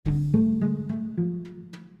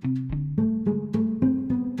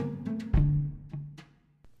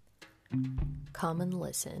come and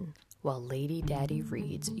listen while Lady Daddy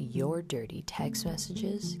reads your dirty text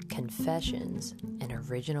messages, confessions, and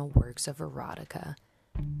original works of erotica,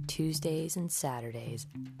 Tuesdays and Saturdays,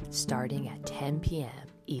 starting at 10 p.m.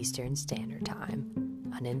 Eastern Standard Time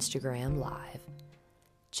on Instagram Live.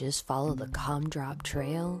 Just follow the cum drop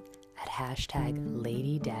trail at hashtag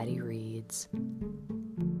Lady Daddy Reads.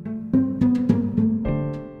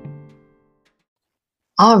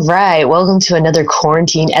 All right, welcome to another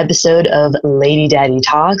quarantine episode of Lady Daddy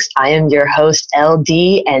Talks. I am your host, LD,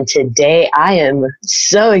 and today I am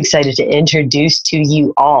so excited to introduce to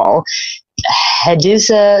you all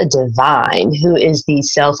Hedusa Divine, who is the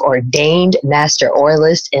self-ordained master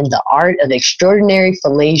oralist in the art of extraordinary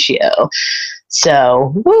fellatio.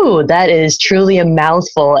 So, that is truly a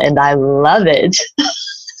mouthful, and I love it.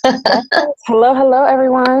 Hello,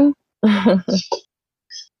 everyone.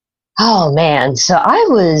 Oh, man. So I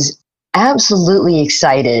was absolutely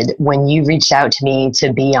excited when you reached out to me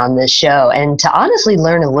to be on this show and to honestly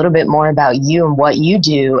learn a little bit more about you and what you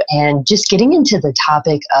do, and just getting into the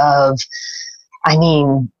topic of,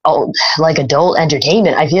 like adult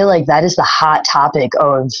entertainment. I feel like that is the hot topic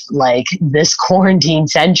of like this quarantine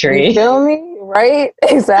century. You feel me? Right?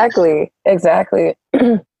 Exactly.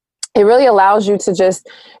 It really allows you to just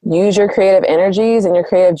use your creative energies and your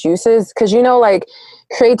creative juices. Cause like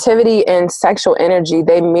creativity and sexual energy,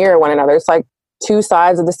 they mirror one another. It's like two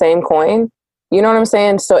sides of the same coin. You know what I'm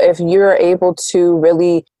saying? So if you're able to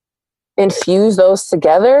really infuse those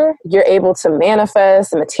together, you're able to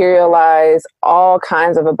manifest and materialize all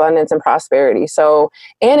kinds of abundance and prosperity. So,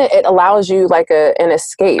 and it allows you like an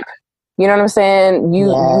escape. You know what I'm saying? You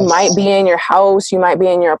might be in your house, you might be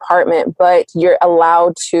in your apartment, but you're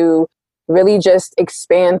allowed to really just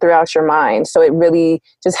expand throughout your mind. So it really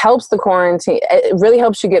just helps the quarantine. It really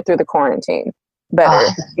helps you get through the quarantine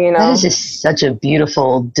better, That is just such a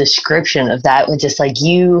beautiful description of that. With just like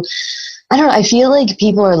I feel like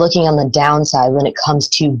people are looking on the downside when it comes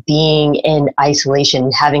to being in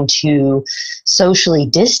isolation, having to socially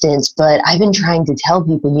distance. But I've been trying to tell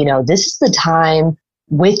people, this is the time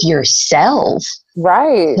with yourself.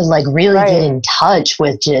 Right. To like really get in touch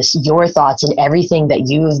with just your thoughts and everything that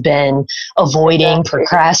you have been avoiding,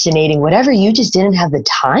 procrastinating, whatever you just didn't have the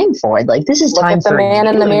time for. Like, this is time for the man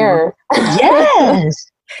in the mirror.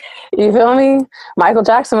 Yes. You feel me? Michael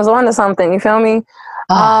Jackson was on to something. You feel me?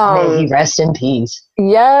 May he rest in peace.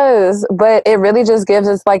 Yes. But it really just gives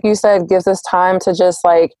us, like you said, gives us time to just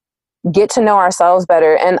like get to know ourselves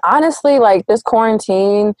better. And honestly, like this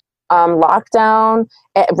quarantine, lockdown,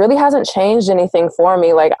 it really hasn't changed anything for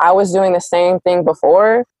me. Like I was doing the same thing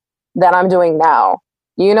before that I'm doing now.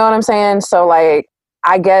 You know what I'm saying? So like,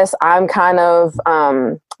 I guess I'm kind of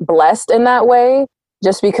blessed in that way,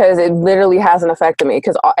 just because it literally hasn't affected me,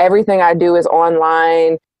 because everything I do is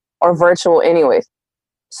online or virtual anyways.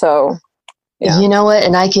 So yeah. You know what?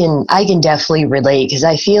 And I can definitely relate, because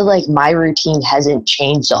I feel like my routine hasn't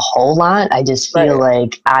changed a whole lot. I just feel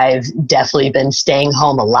like I've definitely been staying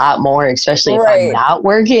home a lot more, especially if I'm not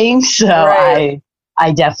working. So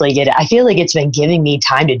I definitely get it. I feel like it's been giving me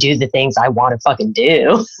time to do the things I want to fucking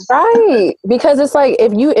do. Right. Because it's like,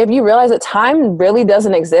 if you realize that time really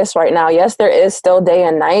doesn't exist right now. Yes, there is still day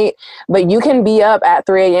and night, but you can be up at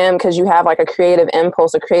 3 a.m. because you have like a creative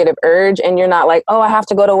impulse, a creative urge, and you're not like, oh, I have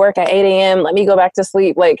to go to work at 8 a.m. Let me go back to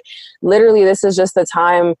sleep. Like literally, this is just the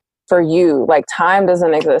time for you. Like time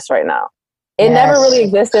doesn't exist right now. It never really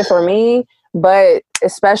existed for me, but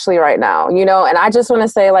especially right now, and I just want to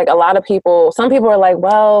say, like, some people are like,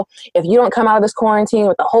 well, if you don't come out of this quarantine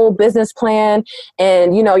with the whole business plan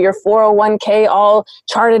and, your 401k all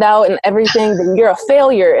charted out and everything, then you're a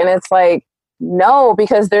failure. And it's like, no,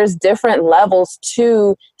 because there's different levels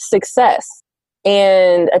to success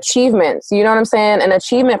and achievements. You know what I'm saying? An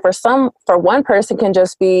achievement for one person can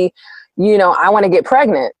just be, I want to get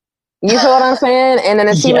pregnant. You feel what I'm saying? And an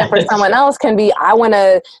achievement for someone else can be, I want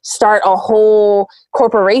to start a whole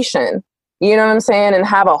corporation, you know what I'm saying? And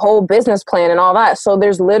have a whole business plan and all that. So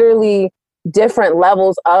there's literally different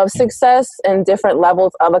levels of success and different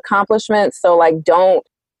levels of accomplishment. So like, don't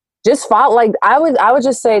just follow, like I would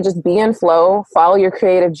just say, just be in flow, follow your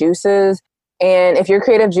creative juices. And if your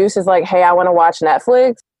creative juice is like, hey, I want to watch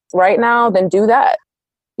Netflix right now, then do that.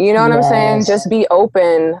 You know what I'm saying? Just be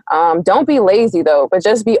open. Don't be lazy though, but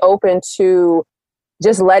just be open to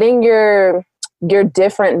just letting your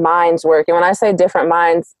different minds work. And when I say different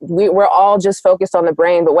minds, we're all just focused on the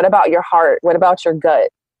brain, but what about your heart? What about your gut?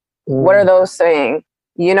 What are those saying?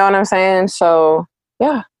 You know what I'm saying? So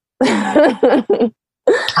yeah.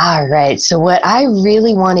 All right. So what I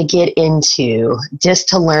really want to get into, just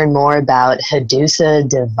to learn more about Hadusa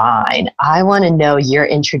Divine, I want to know your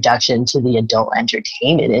introduction to the adult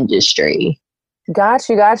entertainment industry. Got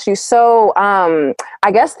you. So,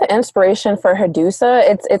 I guess the inspiration for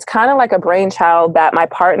Hadusa, it's kind of like a brainchild that my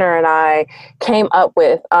partner and I came up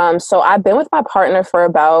with. So I've been with my partner for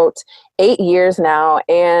about 8 years now,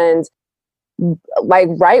 and like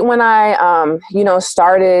right when I,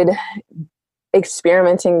 started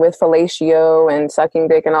experimenting with fellatio and sucking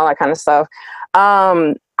dick and all that kind of stuff,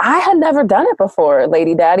 I had never done it before,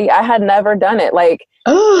 Lady Daddy. I had never done it. Like,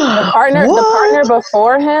 the partner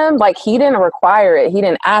before him, like, he didn't require it. He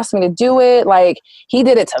didn't ask me to do it. Like, he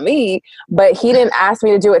did it to me, but he didn't ask me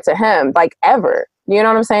to do it to him, like, ever. You know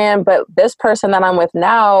what I'm saying? But this person that I'm with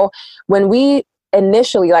now, when we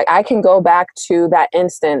initially, like, I can go back to that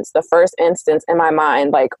instance, the first instance in my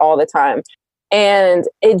mind, like, all the time. And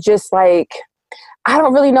it just, like, I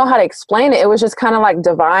don't really know how to explain it. It was just kind of like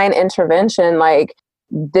divine intervention. Like,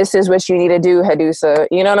 this is what you need to do, Hadusa.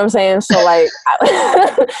 You know what I'm saying? So like,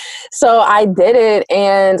 so I did it.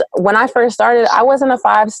 And when I first started, I wasn't a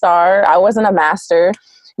 5-star. I wasn't a master,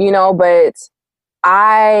 but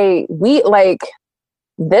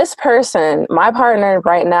this person, my partner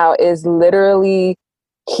right now is literally,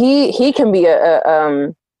 he can be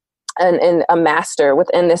a master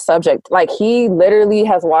within this subject. Like, he literally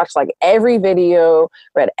has watched like every video,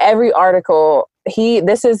 read every article.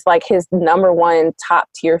 This is like his number one top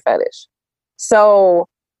tier fetish. So,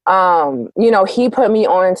 he put me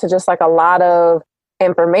on to just like a lot of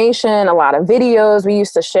information, a lot of videos. We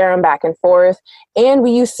used to share them back and forth, and we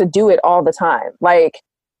used to do it all the time. Like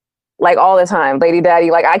all the time, Lady Daddy.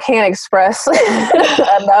 Like, I can't express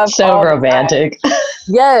enough. So romantic.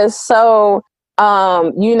 Yes. So,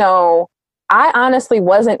 I honestly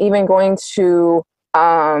wasn't even going to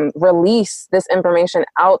release this information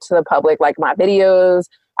out to the public, like my videos.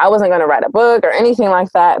 I wasn't going to write a book or anything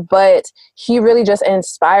like that, but he really just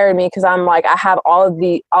inspired me, because I'm like, I have all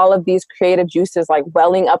of these creative juices like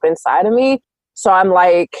welling up inside of me. So I'm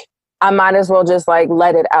like, I might as well just like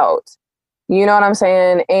let it out. You know what I'm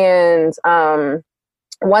saying? And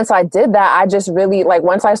once I did that, I just really, like,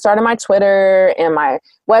 once I started my Twitter and my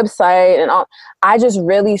website and all, I just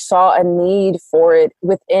really saw a need for it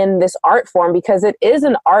within this art form, because it is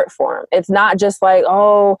an art form. It's not just like,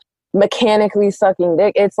 oh, mechanically sucking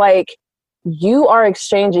dick. It's like, you are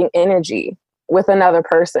exchanging energy with another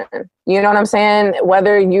person. You know what I'm saying?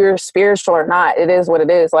 Whether you're spiritual or not, it is what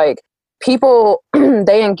it is. Like, people,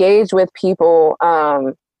 they engage with people,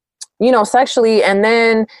 sexually, and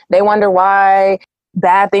then they wonder why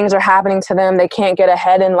bad things are happening to them. They can't get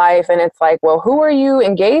ahead in life. And it's like, well, who are you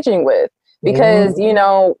engaging with? Because,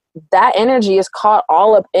 that energy is caught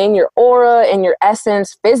all up in your aura, in your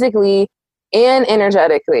essence, physically and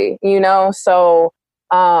energetically, So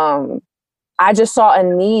I just saw a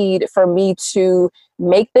need for me to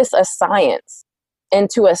make this a science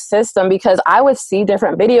into a system, because I would see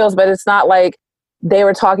different videos, but it's not like they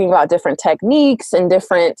were talking about different techniques and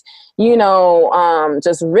different,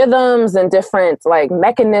 just rhythms and different like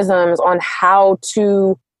mechanisms on how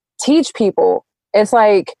to teach people. It's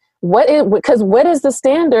like, what is the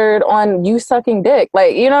standard on you sucking dick?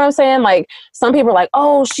 Like, you know what I'm saying? Like, some people are like,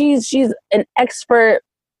 oh, she's an expert,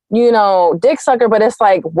 dick sucker, but it's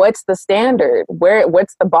like, what's the standard?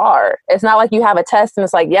 What's the bar? It's not like you have a test and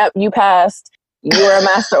it's like, yep, you passed. You are a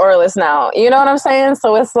master oralist now. You know what I'm saying?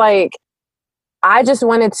 So it's like, I just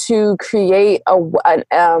wanted to create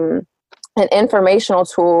an informational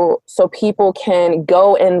tool so people can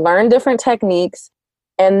go and learn different techniques.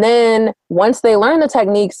 And then once they learn the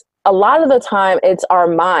techniques, a lot of the time it's our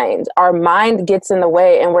mind. Our mind gets in the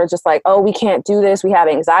way, and we're just like, oh, we can't do this. We have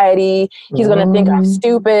anxiety. He's going to think I'm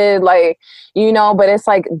stupid. Like, but it's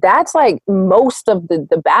like, that's like most of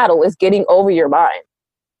the battle is getting over your mind,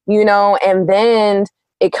 and then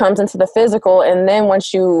it comes into the physical. And then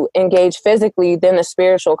once you engage physically, then the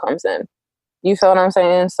spiritual comes in. You feel what I'm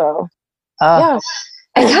saying? So, yeah.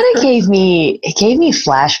 It kind of gave me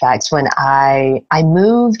flashbacks when I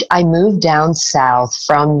moved down south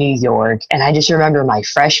from New York, and I just remember my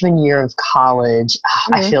freshman year of college.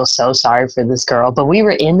 I feel so sorry for this girl, but we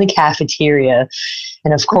were in the cafeteria,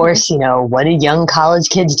 and of course, what do young college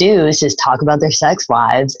kids do is just talk about their sex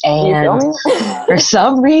lives. And for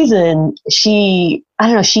some reason, she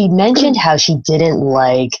mentioned how she didn't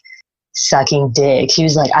like sucking dick. She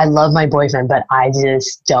was like, I love my boyfriend, but I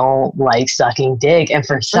just don't like sucking dick. And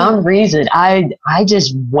for some reason, I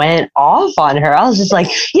just went off on her. I was just like,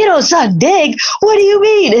 you don't suck dick? What do you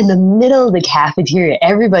mean? In the middle of the cafeteria,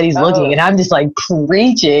 everybody's looking, and I'm just like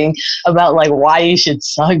preaching about like why you should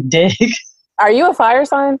suck dick. Are you a fire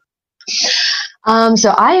sign? So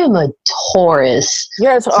I am a Taurus.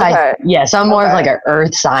 You're okay. So I'm more of like an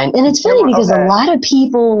earth sign. And it's funny because a lot of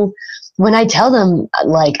people, when I tell them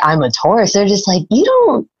like I'm a Taurus, they're just like, you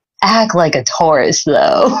don't act like a Taurus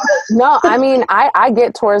though. No, I mean, I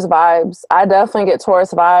get Taurus vibes. I definitely get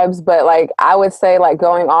Taurus vibes, but like I would say like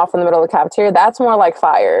going off in the middle of the cafeteria, that's more like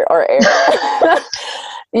fire or air.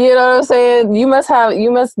 You know what I'm saying?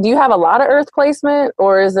 Do you have a lot of earth placement,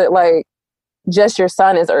 or is it like just your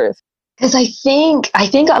sun is earth? Because I think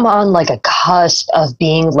I'm on like a cusp of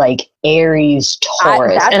being like Aries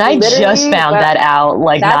Taurus, and I just found that out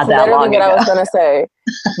like not that long ago. That's literally what I was gonna say.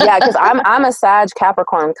 Yeah, because I'm a Sag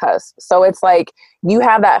Capricorn cusp, so it's like you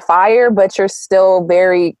have that fire, but you're still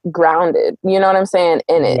very grounded. You know what I'm saying?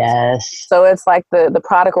 In it, yes. So it's like the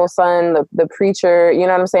prodigal son, the preacher. You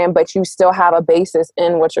know what I'm saying? But you still have a basis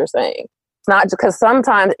in what you're saying. It's not because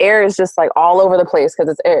sometimes air is just like all over the place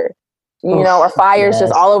because it's air. You know, or fire is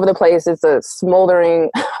just all over the place. It's a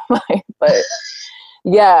smoldering fire. But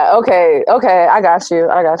yeah, okay, I got you.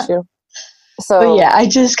 So but yeah, I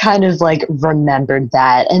just kind of like remembered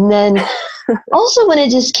that. And then also when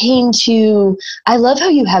it just came to, I love how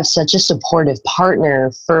you have such a supportive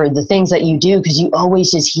partner for the things that you do, because you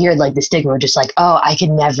always just hear like the stigma, just like, oh, I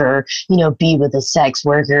could never, be with a sex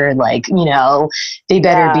worker. Like, they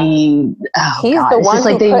better be. Oh, he's God. the one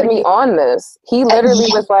who put me on this. He literally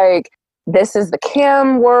was like, this is the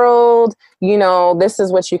cam world, this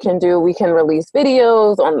is what you can do. We can release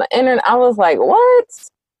videos on the internet. I was like, what?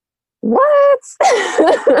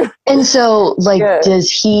 And so like,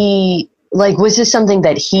 does he, like, was this something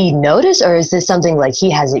that he noticed, or is this something like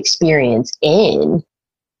he has experience in?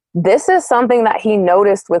 This is something that he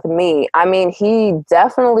noticed with me. I mean, he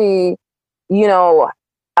definitely,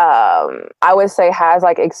 I would say has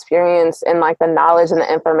like experience in like the knowledge and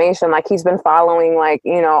the information. Like he's been following like,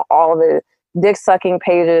 all the dick sucking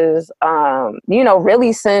pages,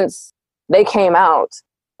 really since they came out.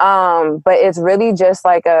 But it's really just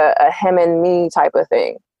like a him and me type of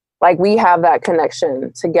thing. Like we have that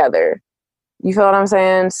connection together. You feel what I'm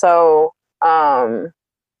saying? So,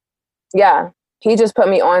 yeah, he just put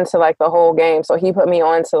me on to like the whole game. So he put me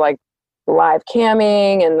on to like live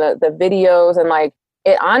camming and the videos, and like,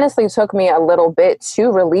 it honestly took me a little bit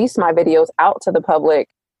to release my videos out to the public,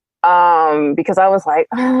 because I was like,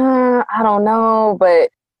 I don't know. But,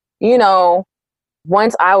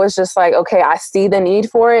 once I was just like, okay, I see the need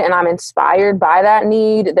for it and I'm inspired by that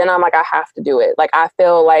need, then I'm like, I have to do it. Like, I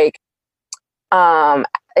feel like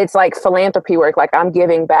it's like philanthropy work. Like I'm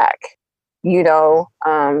giving back, to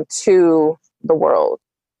the world.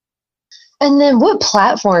 And then what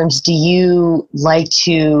platforms do you like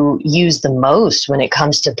to use the most when it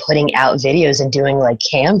comes to putting out videos and doing like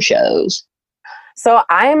cam shows? So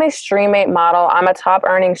I am a Streamate model. I'm a top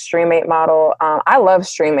earning Streamate model. I love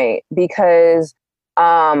Streamate because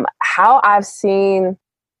how I've seen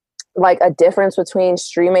like a difference between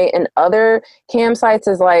Streamate and other cam sites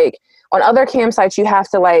is like on other cam sites, you have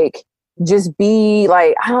to like just be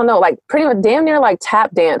like, I don't know, like pretty much damn near like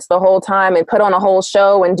tap dance the whole time and put on a whole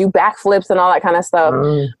show and do backflips and all that kind of stuff.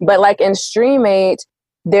 But like in Streamate,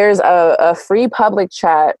 there's a free public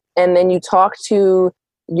chat, and then you talk to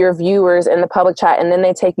your viewers in the public chat, and then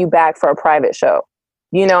they take you back for a private show,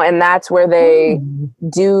 and that's where they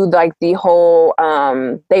do like the whole,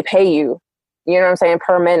 they pay you, what I'm saying,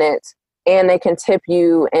 per minute, and they can tip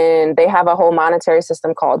you, and they have a whole monetary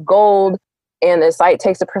system called Gold. And the site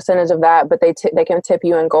takes a percentage of that, but they can tip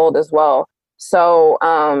you in gold as well. So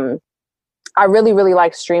I really, really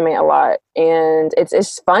like Streamate a lot. And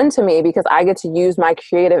it's fun to me because I get to use my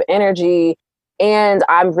creative energy, and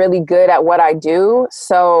I'm really good at what I do.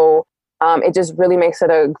 So it just really makes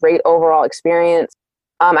it a great overall experience.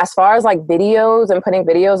 As far as like videos and putting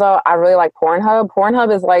videos out, I really like Pornhub.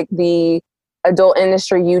 Pornhub is like the adult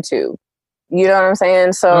industry YouTube. You know what I'm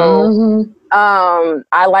saying? So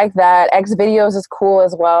I like that. X videos is cool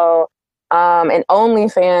as well. And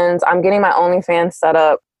OnlyFans, I'm getting my OnlyFans set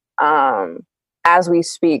up as we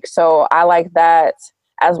speak. So I like that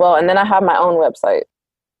as well. And then I have my own website.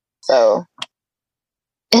 So.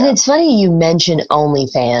 And it's funny you mention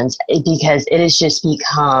OnlyFans because it has just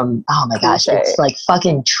become, oh my gosh, it's like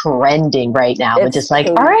fucking trending right now. But just like,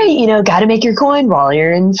 all right, got to make your coin while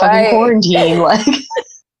you're in fucking quarantine. Like.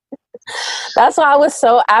 That's why I was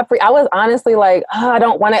so I was honestly like, I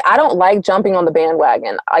don't like jumping on the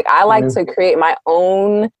bandwagon. Like I like to create my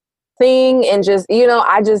own thing, and just,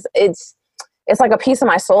 it's like a piece of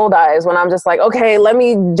my soul dies when I'm just like, okay, let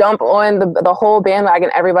me jump on the whole bandwagon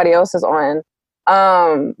everybody else is on.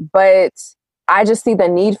 But I just see the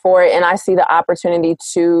need for it, and I see the opportunity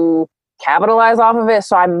to capitalize off of it,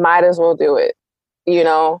 so I might as well do it, you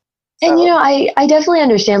know? And, you know, I definitely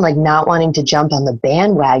understand like not wanting to jump on the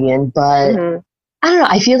bandwagon, but I don't know.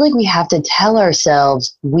 I feel like we have to tell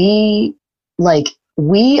ourselves we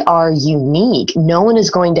are unique. No one is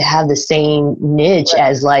going to have the same niche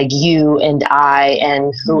as like you and I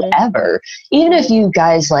and whoever. Even if you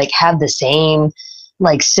guys like have the same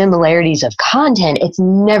like similarities of content, it's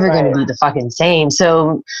never going to be the fucking same.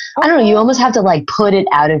 So I don't know, you almost have to like put it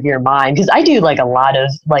out of your mind, because I do like a lot of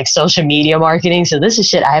like social media marketing. So this is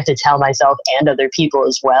shit I have to tell myself and other people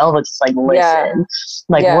as well. But it's like, listen,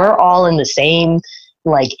 we're all in the same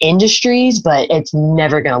like industries, but it's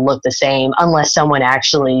never going to look the same unless someone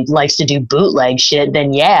actually likes to do bootleg shit.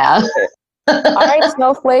 Then yeah. All right,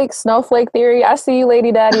 snowflake theory. I see you,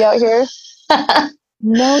 Lady Daddy, out here.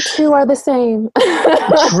 No two are the same.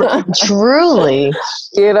 Truly.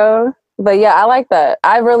 You know? But yeah, I like that.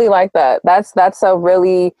 I really like that. That's a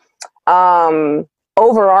really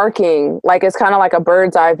overarching, like it's kind of like a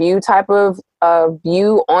bird's eye view type of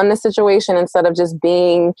view on the situation, instead of just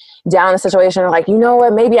being down the situation like, you know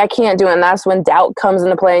what, maybe I can't do it. And that's when doubt comes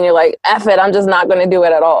into play and you're like, F it, I'm just not going to do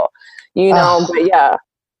it at all. You know, but yeah,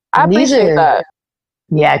 I appreciate that.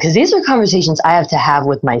 Yeah, because these are conversations I have to have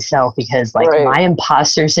with myself, because like my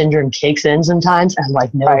imposter syndrome kicks in sometimes. I'm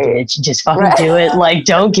like, no, bitch, just fucking do it. Like,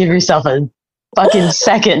 don't give yourself a fucking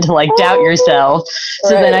second to like doubt yourself. So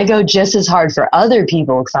then I go just as hard for other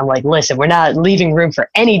people, because I'm like, listen, we're not leaving room for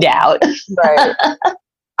any doubt.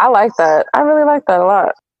 I like that. I really like that a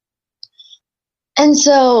lot. And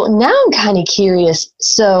so now I'm kind of curious.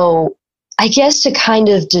 So I guess to kind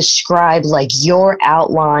of describe like your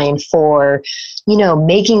outline for, you know,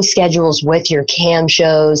 making schedules with your cam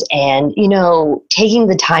shows and, you know, taking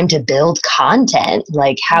the time to build content,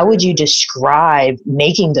 like how would you describe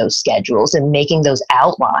making those schedules and making those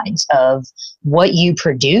outlines of what you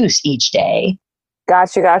produce each day?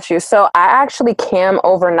 Got you. So I actually cam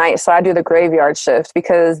overnight. So I do the graveyard shift,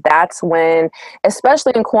 because that's when,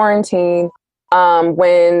 especially in quarantine,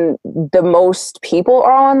 when the most people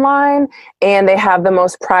are online and they have the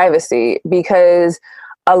most privacy, because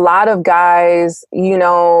a lot of guys, you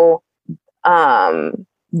know,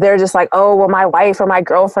 they're just like, oh, well, my wife or my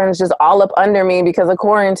girlfriend's just all up under me because of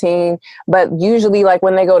quarantine. But usually like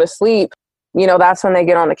when they go to sleep, you know, that's when they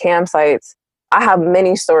get on the campsites. I have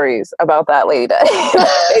many stories about that, lady.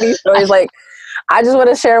 Many stories. Like, I just want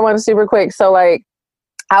to share one super quick. So like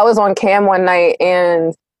I was on cam one night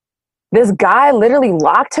and this guy literally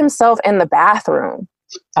locked himself in the bathroom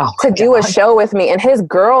to do a show with me. And his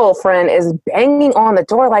girlfriend is banging on the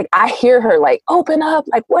door. Like, I hear her like, open up.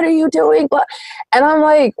 Like, what are you doing? And I'm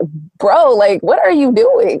like, bro, like, what are you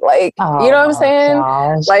doing? Like, you know what I'm saying?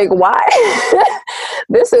 Gosh. Like, why?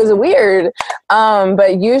 This is weird.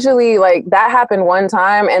 But usually like that happened one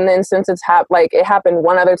time. And then since it happened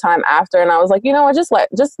one other time after. And I was like, you know what, just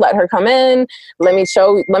let her come in. Let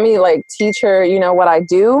me like teach her, you know, what I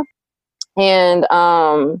do. And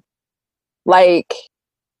like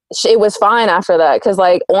it was fine after that, because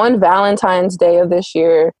like on Valentine's Day of this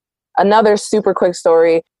year, another super quick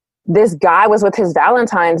story, this guy was with his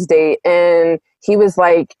Valentine's date and he was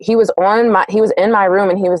in my room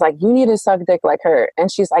and he was like, you need to suck dick like her. And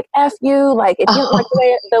she's like, F you, like if you don't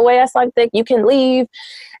like the way I suck dick, you can leave.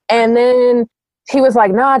 And then he was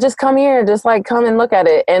like, nah, just come here, just like come and look at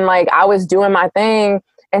it. And like I was doing my thing.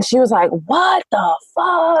 And she was like, what the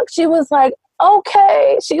fuck? She was like,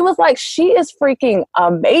 okay. She was like, she is freaking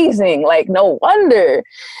amazing. Like, no wonder.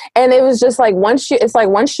 And it was just like, once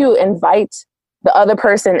you invite the other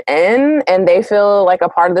person in and they feel like a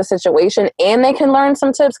part of the situation and they can learn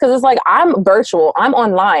some tips. Cause it's like, I'm virtual, I'm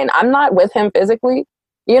online, I'm not with him physically.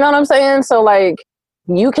 You know what I'm saying? So like,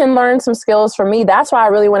 you can learn some skills from me. That's why I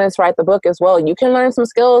really wanted to write the book as well. You can learn some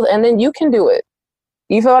skills and then you can do it.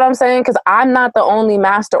 You feel what I'm saying? Because I'm not the only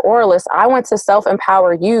master oralist. I want to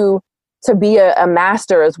self-empower you to be a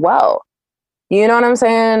master as well. You know what I'm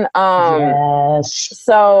saying? Yes.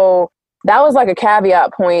 So that was like a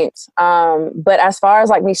caveat point. But as far as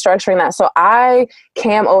like me structuring that, so I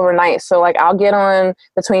cam overnight. So like I'll get on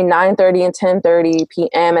between 9:30 and 10:30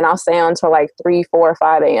 p.m. and I'll stay on till like 3, 4,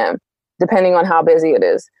 5 a.m. depending on how busy it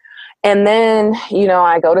is. And then, you know,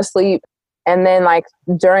 I go to sleep. And then like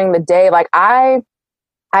during the day, like I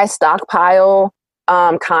stockpile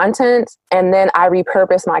content and then I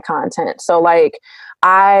repurpose my content. So like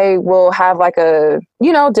I will have like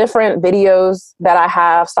different videos that I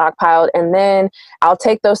have stockpiled, and then I'll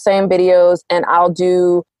take those same videos and I'll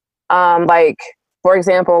do like, for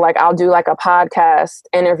example, like I'll do like a podcast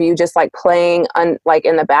interview just like playing like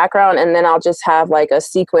in the background, and then I'll just have like a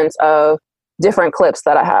sequence of different clips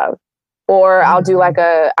that I have. or I'll do like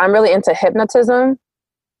I'm really into hypnotism.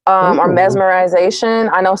 Or mesmerization.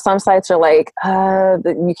 I know some sites are like,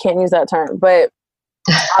 you can't use that term, but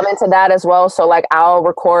I'm into that as well. So like I'll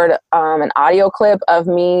record an audio clip of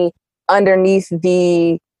me underneath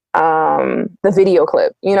the video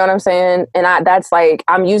clip. You know what I'm saying? And that's like,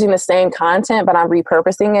 I'm using the same content, but I'm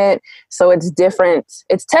repurposing it. So it's different.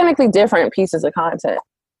 It's technically different pieces of content,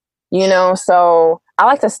 you know? So I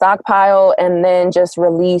like to stockpile and then just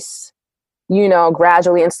release, you know,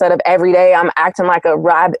 gradually, instead of every day I'm acting like a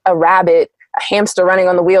rabbit, a hamster running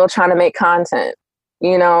on the wheel trying to make content,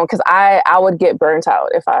 you know, because I would get burnt out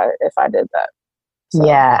if I did that. So.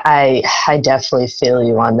 Yeah, I definitely feel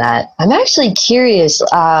you on that. I'm actually curious.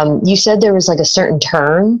 You said there was like a certain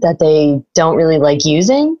term that they don't really like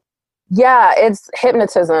using. Yeah, it's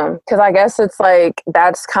hypnotism, because I guess it's like,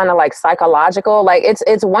 that's kind of like psychological. Like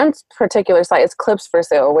it's one particular site. It's Clips for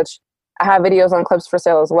Sale, which I have videos on Clips for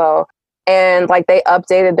Sale as well. And like they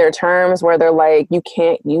updated their terms where they're like, you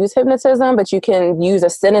can't use hypnotism, but you can use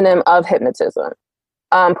a synonym of hypnotism.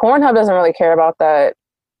 Pornhub doesn't really care about that.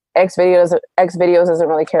 Xvideos doesn't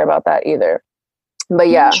really care about that either. But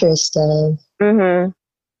yeah. Interesting. Mm-hmm.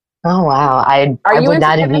 Oh wow. I would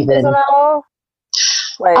not have even. At all?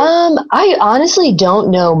 Like, I honestly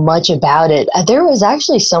don't know much about it. There was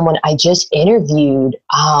actually someone I just interviewed.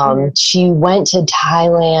 She went to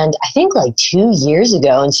Thailand, I think like 2 years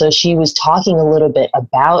ago. And so she was talking a little bit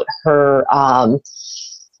about her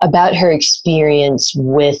experience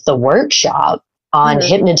with the workshop on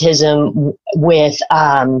hypnotism with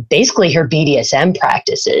basically her BDSM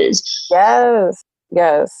practices. Yes.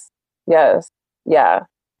 Yeah.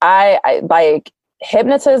 I like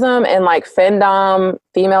hypnotism and like femdom,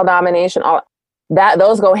 female domination, all that,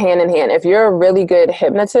 those go hand in hand. If you're a really good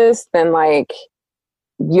hypnotist, then like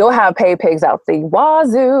you'll have pay pigs out the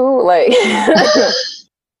wazoo, like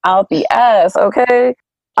out the ass. Okay.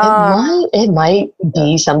 It might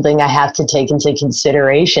be something I have to take into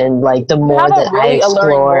consideration. Like the more that I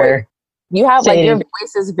explore, you have like your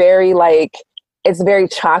voice is very like, it's very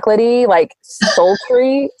chocolatey, like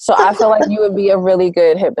sultry. So I feel like you would be a really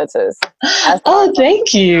good hypnotist. Oh,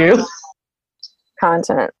 thank you.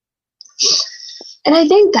 Content. And I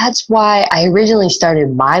think that's why I originally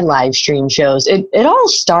started my live stream shows. It all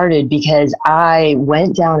started because I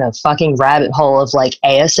went down a fucking rabbit hole of like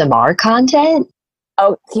ASMR content.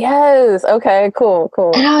 Oh, yes. Okay, cool.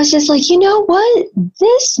 And I was just like, you know what?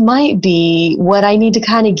 This might be what I need to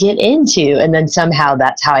kind of get into. And then somehow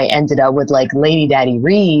that's how I ended up with like Lady Daddy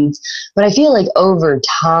Reads. But I feel like over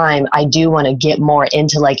time, I do want to get more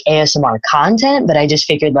into like ASMR content. But I just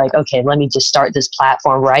figured like, okay, let me just start this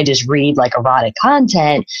platform where I just read like erotic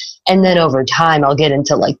content. And then over time, I'll get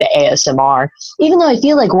into like the ASMR, even though I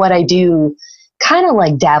feel like what I do kind of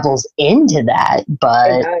like dabbles into that.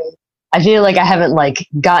 But I feel like I haven't like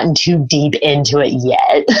gotten too deep into it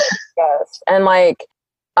yet. Yes. And like,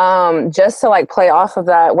 just to like play off of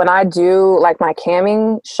that, when I do like my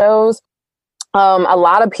camming shows, a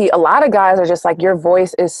lot of guys are just like, your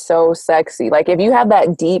voice is so sexy. Like if you have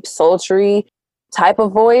that deep, sultry type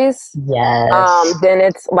of voice, yes. Then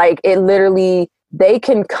it's like, it literally, they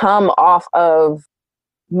can come off of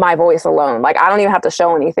my voice alone. Like I don't even have to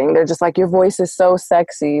show anything. They're just like, your voice is so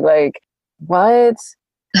sexy. Like, what?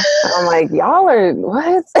 I'm like, y'all are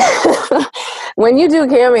what? When you do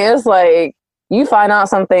camming, it's like you find out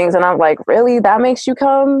some things and I'm like, really? That makes you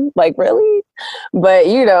come? Like, really? But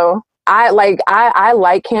you know, I like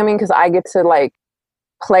camming because I get to like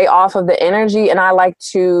play off of the energy, and I like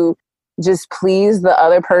to just please the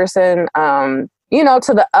other person, you know,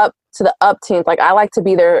 to the upteenth. Like I like to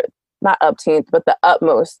be their, not upteenth, but the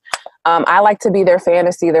utmost. I like to be their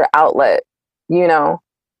fantasy, their outlet, you know.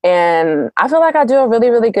 And I feel like I do a really,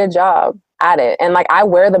 really good job at it. And like I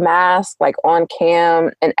wear the mask like on cam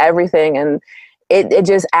and everything. And it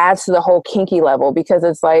just adds to the whole kinky level, because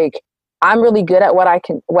it's like I'm really good at what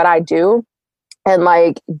I do. And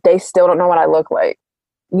like they still don't know what I look like.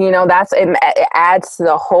 You know, it adds to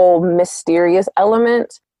the whole mysterious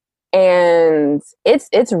element. And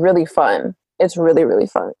it's really fun. It's really, really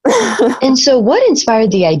fun. And so what inspired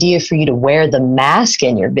the idea for you to wear the mask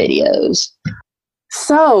in your videos?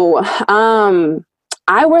 So,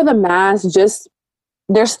 I wear the mask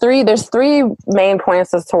there's three main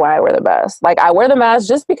points as to why I wear the mask. Like I wear the mask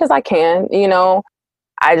just because I can, you know,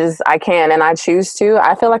 I can, and I choose to.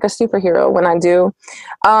 I feel like a superhero when I do.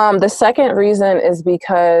 The second reason is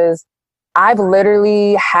because I've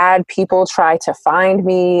literally had people try to find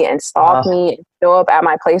me and stalk me and show up at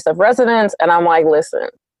my place of residence. And I'm like, listen,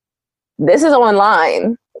 this is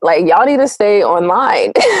online. Like y'all need to stay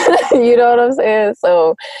online. You know what I'm saying?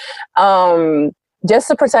 So, just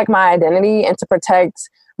to protect my identity and to protect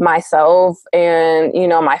myself and, you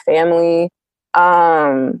know, my family.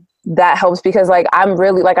 That helps because like, I'm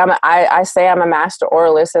really like, I say I'm a master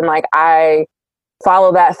oralist and like, I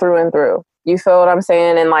follow that through and through. You feel what I'm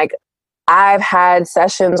saying? And like, I've had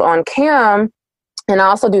sessions on cam and I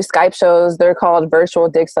also do Skype shows. They're called virtual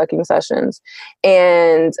dick sucking sessions.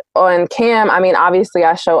 And on cam, I mean, obviously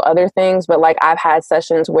I show other things, but like I've had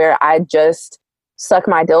sessions where I just suck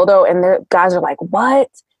my dildo and the guys are like, what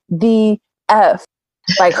the F?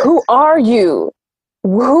 Like, who are you?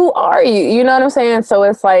 Who are you? You know what I'm saying? So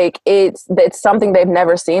it's like, it's something they've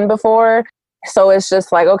never seen before. So it's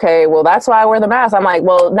just like, okay, well, that's why I wear the mask. I'm like,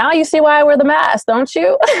 well, now you see why I wear the mask, don't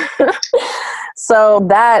you? So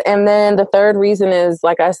that, and then the third reason is,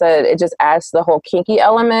 like I said, it just adds to the whole kinky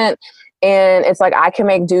element. And it's like, I can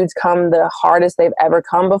make dudes come the hardest they've ever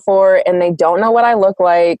come before, and they don't know what I look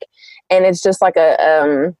like. And it's just like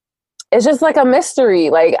it's just like a mystery.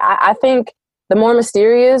 Like, I think the more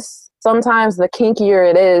mysterious, sometimes the kinkier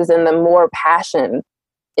it is and the more passion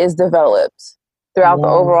is developed throughout the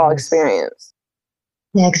overall experience.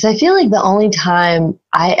 Yeah, because I feel like the only time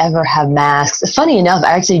I ever have masks, funny enough,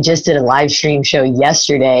 I actually just did a live stream show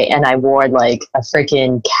yesterday and I wore like a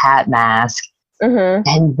freaking cat mask. Mm-hmm.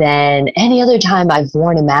 And then any other time I've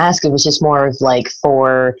worn a mask, it was just more of like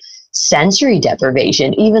for sensory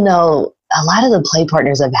deprivation, even though a lot of the play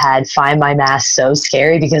partners I've had find my masks so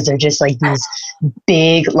scary because they're just like these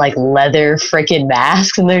big like leather freaking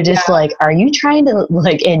masks, and they're just like, are you trying to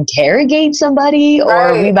like interrogate somebody or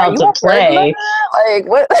are we about to play? Like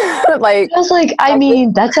what? Like I was like, I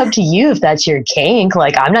mean, that's up to you if that's your kink.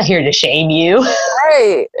 Like, I'm not here to shame you.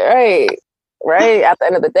 Right. At the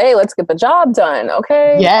end of the day, let's get the job done,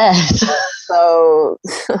 okay? Yes. So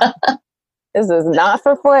this is not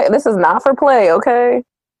for play. This is not for play, okay?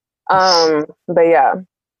 But yeah.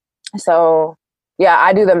 So yeah,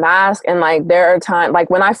 I do the mask, and like there are times like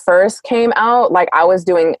when I first came out, like I was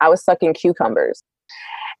sucking cucumbers.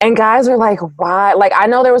 And guys are like, why? Like, I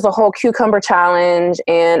know there was a whole cucumber challenge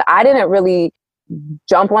and I didn't really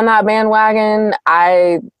jump on that bandwagon.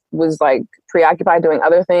 I was like preoccupied doing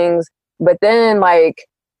other things. But then like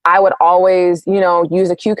I would always, you know, use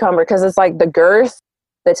a cucumber because it's like the girth,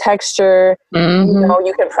 the texture, you know,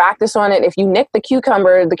 you can practice on it. If you nick the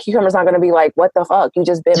cucumber's not going to be like, what the fuck? You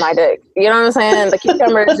just bit my dick. You know what I'm saying? The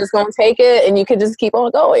cucumber is just going to take it and you can just keep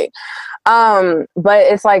on going. But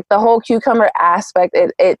it's like the whole cucumber aspect,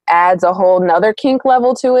 it adds a whole nother kink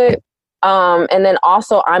level to it. And then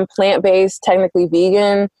also I'm plant-based, technically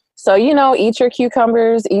vegan. So, you know, eat your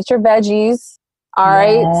cucumbers, eat your veggies. All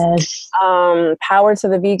right. Power to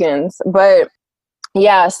the vegans. But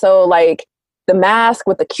yeah, so like the mask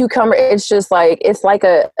with the cucumber, it's just like, it's like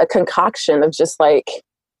a concoction of just like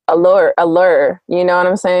allure. You know what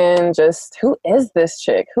I'm saying? Just, who is this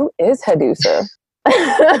chick? Who is Hadusa?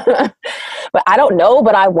 But I don't know,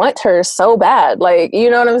 but I want her so bad. Like,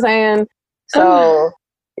 you know what I'm saying? So,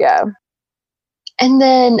 yeah. And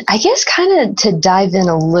then I guess kind of to dive in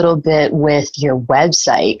a little bit with your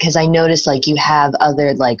website, because I noticed like you have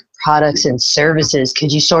other like products and services.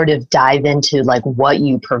 Could you sort of dive into like what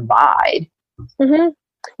you provide? Mm-hmm.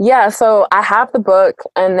 Yeah, so I have the book,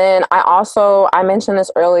 and then I mentioned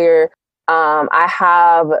this earlier, I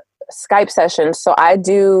have Skype sessions. So I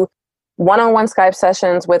do one-on-one Skype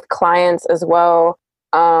sessions with clients as well,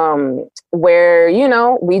 where, you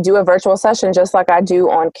know, we do a virtual session just like I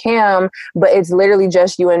do on cam, but it's literally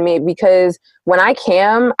just you and me, because when I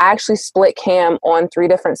actually split cam on 3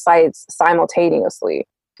 different sites simultaneously.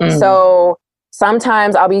 So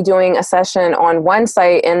sometimes I'll be doing a session on one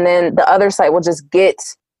site and then the other site will just get,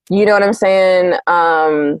 you know what I'm saying,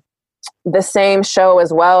 the same show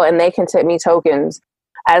as well, and they can tip me tokens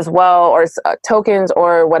as well, or tokens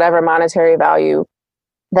or whatever monetary value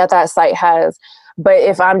that site has. But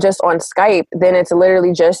if I'm just on Skype, then it's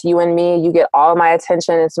literally just you and me. You get all my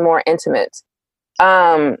attention. It's more intimate.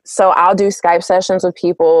 So I'll do Skype sessions with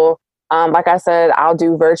people. Like I said, I'll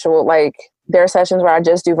do virtual, like there are sessions where I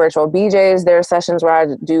just do virtual BJs. There are sessions where I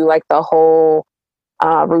do like the whole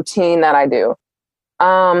routine that I do.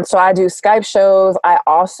 So I do Skype shows. I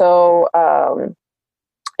also, I'm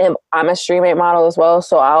a Streamate model as well.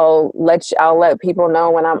 So I'll let people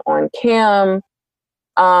know when I'm on cam.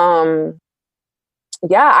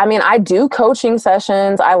 Yeah, I mean, I do coaching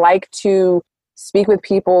sessions. I like to speak with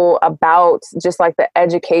people about just like the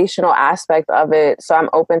educational aspect of it. So I'm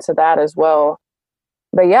open to that as well.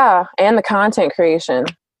 But yeah, and the content creation.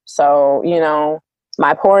 So, you know,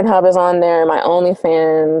 my Pornhub is on there, my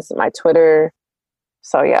OnlyFans, my Twitter.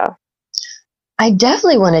 So yeah. I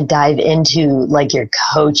definitely want to dive into like your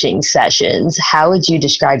coaching sessions. How would you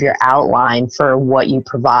describe your outline for what you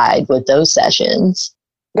provide with those sessions?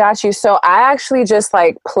 Got you. So I actually just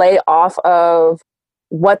like play off of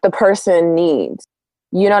what the person needs.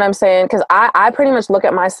 You know what I'm saying? Because I pretty much look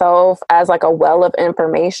at myself as like a well of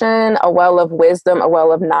information, a well of wisdom, a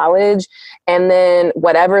well of knowledge. And then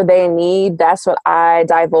whatever they need, that's what I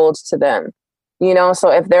divulge to them. You know, so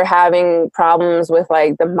if they're having problems with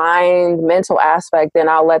like the mind, mental aspect, then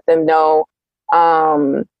I'll let them know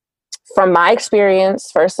from my experience,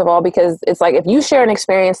 first of all, because it's like if you share an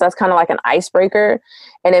experience, that's kind of like an icebreaker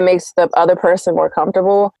and it makes the other person more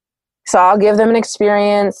comfortable. So I'll give them an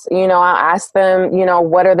experience, you know, I'll ask them, you know,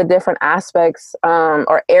 what are the different aspects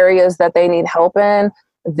or areas that they need help in.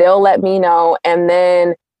 They'll let me know. And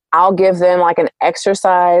then I'll give them like an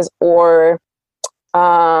exercise or,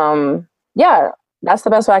 yeah, that's the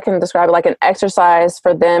best way I can describe it, like an exercise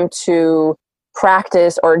for them to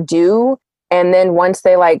practice or do. And then once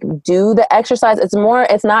they like do the exercise, it's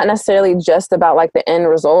not necessarily just about like the end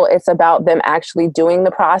result. It's about them actually doing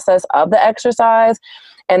the process of the exercise.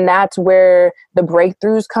 And that's where the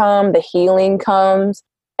breakthroughs come, the healing comes,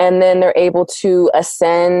 and then they're able to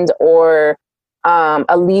ascend or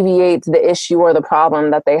alleviate the issue or the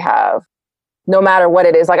problem that they have, no matter what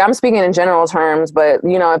it is. Like I'm speaking in general terms, but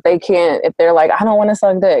you know, if they're like, I don't want to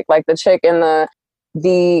suck dick, like the chick in the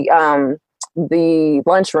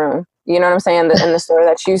lunchroom, you know what I'm saying? In the story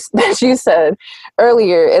that you said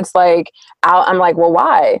earlier, it's like, I'm like, well,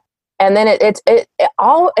 why? And then it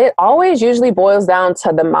always usually boils down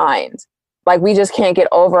to the mind. Like we just can't get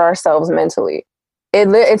over ourselves mentally.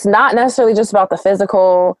 It's not necessarily just about the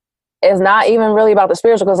physical. It's not even really about the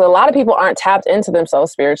spiritual, because a lot of people aren't tapped into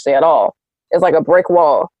themselves spiritually at all. It's like a brick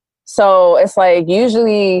wall. So it's like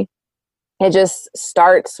usually it just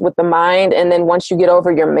starts with the mind. And then once you get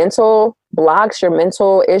over your mental blocks, your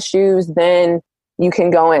mental issues, then you can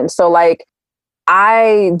go in. So like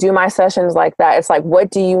I do my sessions like that. It's like, what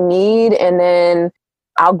do you need? And then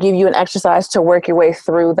I'll give you an exercise to work your way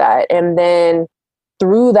through that. And then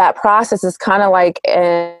through that process, it's kind of like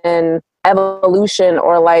an evolution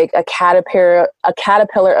or like a caterpillar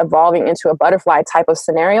evolving into a butterfly type of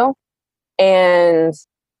scenario. And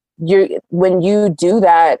when you do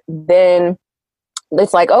that, then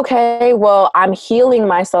it's like, okay, well, I'm healing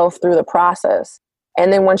myself through the process.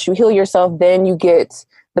 And then once you heal yourself, then you get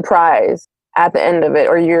the prize at the end of it,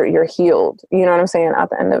 or you're healed. You know what I'm saying? At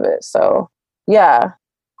the end of it. So yeah,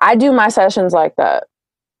 I do my sessions like that.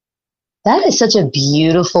 That is such a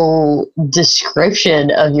beautiful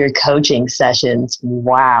description of your coaching sessions.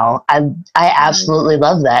 Wow. I absolutely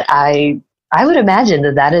love that. I would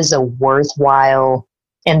imagine that is a worthwhile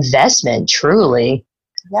investment, truly.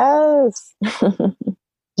 Yes.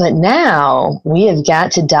 But now we have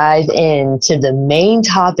got to dive into the main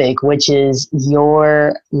topic, which is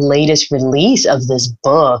your latest release of this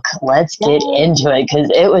book. Let's get into it, because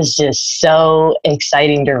it was just so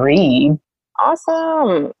exciting to read.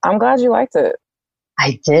 Awesome. I'm glad you liked it.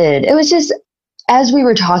 I did. It was just, as we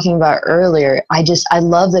were talking about earlier, I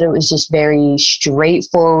love that it was just very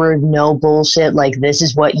straightforward, no bullshit. Like, this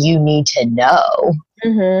is what you need to know.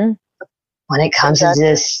 Mm-hmm. When it comes to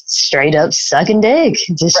just straight up sucking dick,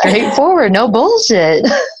 just straightforward, no bullshit.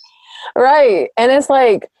 Right. And it's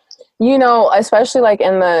like, you know, especially like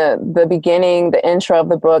in the beginning, the intro of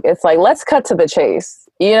the book, it's like, let's cut to the chase.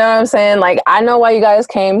 You know what I'm saying? Like, I know why you guys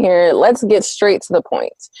came here. Let's get straight to the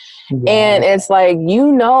point. Yeah. And it's like,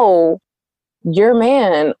 you know, your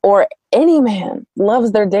man or any man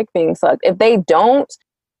loves their dick being sucked. If they don't,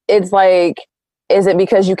 it's like, is it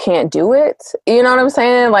because you can't do it? You know what I'm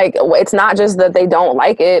saying? Like, it's not just that they don't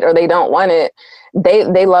like it or they don't want it.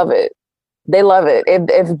 They love it. They love it.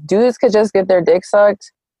 If dudes could just get their dick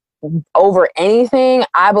sucked over anything,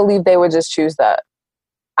 I believe they would just choose that.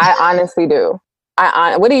 I honestly do.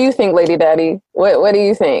 What do you think, Lady Daddy? What do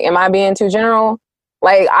you think? Am I being too general?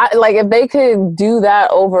 Like, if they could do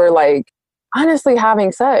that over, like, honestly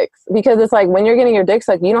having sex, because it's like when you're getting your dick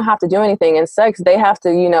sucked, you don't have to do anything. In sex, they have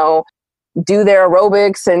to, you know, do their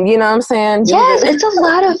aerobics and, you know what I'm saying? Yes, it's a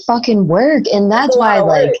lot of fucking work. And that's why,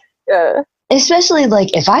 like, especially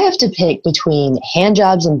like if I have to pick between hand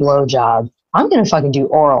jobs and blow jobs, I'm going to fucking do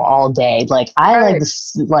oral all day. Like, I like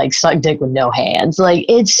to like suck dick with no hands. Like,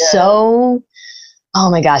 it's so, oh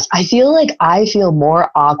my gosh. I feel like I feel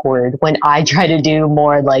more awkward when I try to do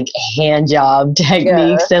more like hand job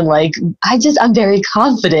techniques and like, I'm very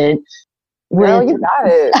confident. Well, you got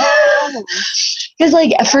it. Because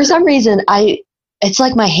like for some reason it's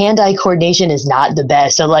like my hand-eye coordination is not the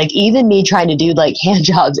best. So like even me trying to do like hand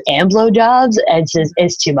jobs and blow jobs,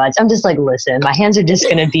 it's too much. I'm just like, listen, my hands are just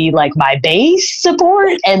gonna be like my base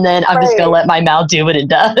support, and then I'm just gonna let my mouth do what it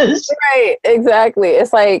does. Right, exactly.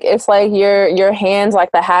 It's like your hands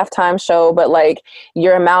like the halftime show, but like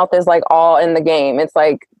your mouth is like all in the game. It's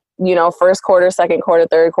like, you know, first quarter, second quarter,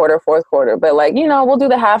 third quarter, fourth quarter. But like, you know, we'll do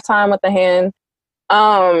the halftime with the hand.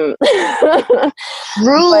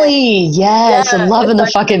 Truly, yes. I'm loving the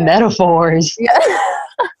fucking metaphors. Yeah.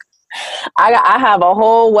 I have a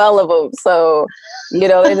whole well of them, so you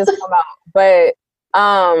know they just come out. But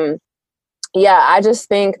yeah, I just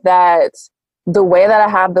think that the way that I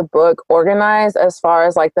have the book organized, as far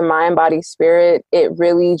as like the mind, body, spirit, it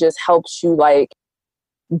really just helps you like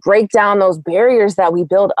break down those barriers that we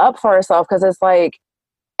build up for ourselves. Because it's like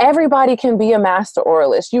everybody can be a master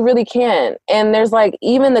oralist. You really can. And there's like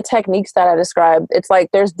even the techniques that I described. It's like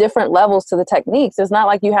there's different levels to the techniques. It's not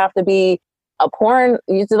like you have to be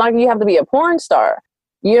it's like you have to be a porn star.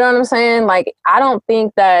 You know what I'm saying? Like, I don't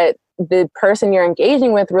think that the person you're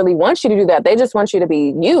engaging with really wants you to do that. They just want you to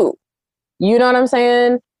be you. You know what I'm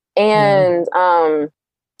saying? And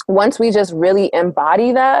once we just really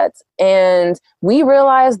embody that and we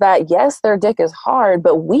realize that, yes, their dick is hard,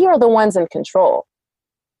 but we are the ones in control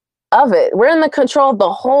of it. We're in the control of the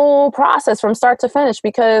whole process from start to finish,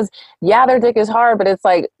 because yeah, their dick is hard, but it's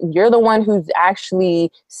like you're the one who's actually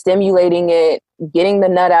stimulating it, getting the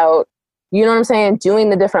nut out, you know what I'm saying, doing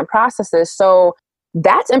the different processes. So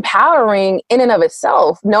that's empowering in and of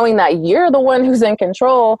itself, knowing that you're the one who's in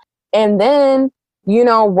control. And then, you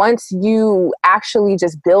know, once you actually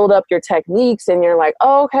just build up your techniques and you're like,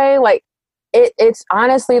 oh, okay, like it's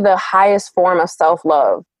honestly the highest form of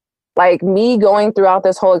self-love. Like me going throughout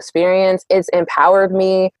this whole experience, it's empowered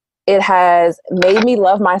me. It has made me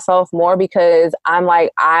love myself more, because I'm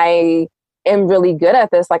like, I am really good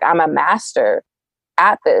at this. Like I'm a master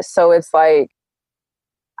at this. So it's like,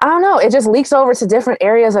 I don't know, it just leaks over to different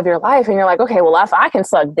areas of your life. And you're like, okay, well, if I can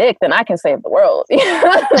suck dick, then I can save the world.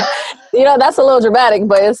 You know, that's a little dramatic,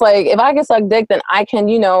 but it's like, if I can suck dick, then I can,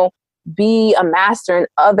 you know, be a master in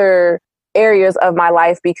other areas of my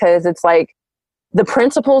life, because it's like, the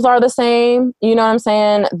principles are the same, you know what I'm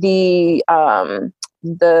saying? The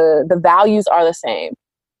values are the same.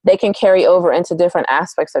 They can carry over into different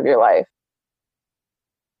aspects of your life.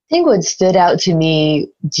 I think what stood out to me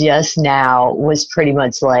just now was pretty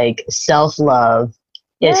much like self-love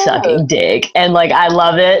is sucking dick. And like, I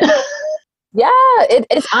love it. Yeah,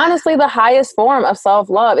 it's honestly the highest form of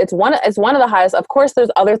self-love. It's one of the highest. Of course,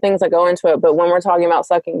 there's other things that go into it, but when we're talking about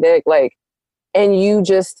sucking dick, like, and you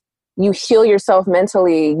heal yourself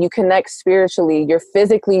mentally, you connect spiritually, you're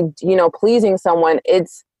physically, you know, pleasing someone.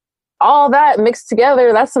 It's all that mixed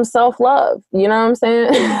together. That's some self-love. You know what I'm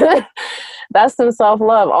saying? That's some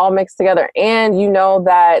self-love all mixed together. And you know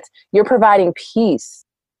that you're providing peace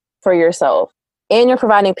for yourself and you're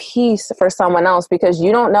providing peace for someone else, because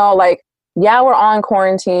you don't know, like, yeah, we're on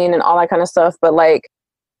quarantine and all that kind of stuff, but like,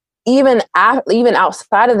 even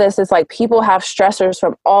outside of this, it's like people have stressors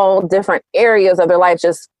from all different areas of their life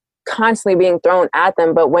just constantly being thrown at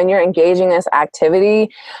them. But when you're engaging in this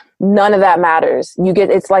activity, none of that matters.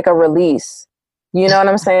 It's like a release. You know what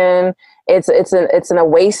I'm saying? It's an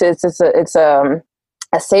oasis. It's a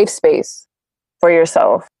safe space for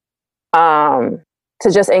yourself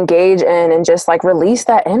to just engage in and just like release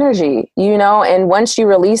that energy, you know? And once you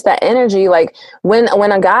release that energy, like when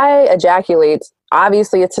a guy ejaculates,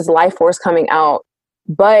 obviously it's his life force coming out.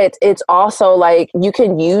 But it's also like you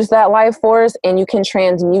can use that life force and you can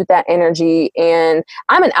transmute that energy. And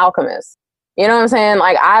I'm an alchemist. You know what I'm saying?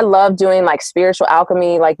 Like, I love doing like spiritual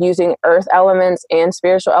alchemy, like using earth elements and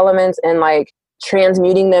spiritual elements and like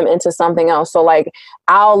transmuting them into something else. So like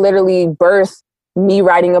I'll literally birth me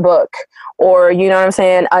writing a book, or, you know what I'm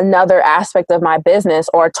saying, another aspect of my business,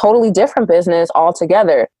 or a totally different business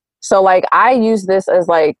altogether. So like I use this as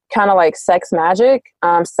like kind of like sex magic,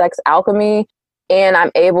 sex alchemy. And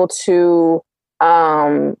I'm able to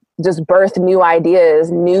just birth new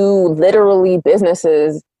ideas, new literally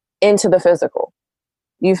businesses into the physical.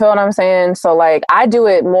 You feel what I'm saying? So like I do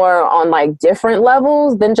it more on like different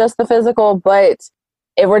levels than just the physical. But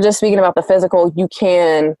if we're just speaking about the physical, you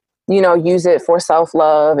can, you know, use it for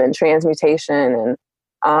self-love and transmutation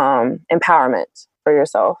and empowerment for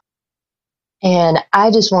yourself. And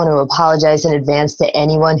I just want to apologize in advance to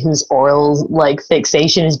anyone whose oral like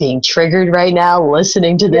fixation is being triggered right now,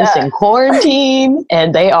 listening to this in quarantine,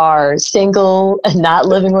 and they are single and not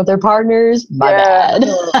living with their partners. My bad.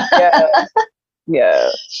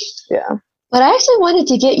 Yeah. But I actually wanted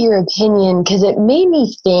to get your opinion because it made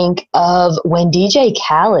me think of when DJ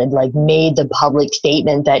Khaled like made the public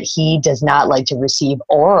statement that he does not like to receive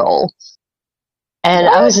oral. And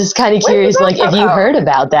What? I was just kind of When did curious, that like, if come you out? heard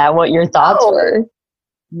about that, what your thoughts were.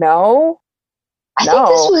 No. I think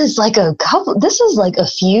this was like a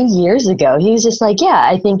few years ago. He was just like, yeah,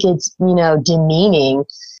 I think it's, demeaning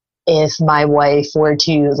if my wife were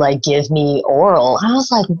to like give me oral. And I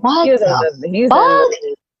was like, what the fuck?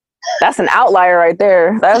 That's an outlier right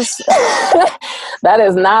there. That's that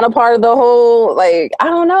is not a part of the whole, like, I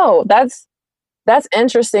don't know. That's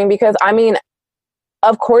interesting because I mean,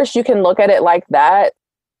 of course you can look at it like that,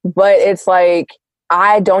 but it's like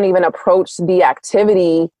I don't even approach the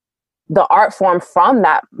activity, the art form from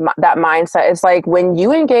that mindset. It's like when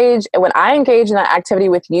I engage in that activity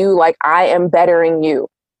with you, like I am bettering you.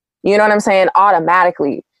 You know what I'm saying?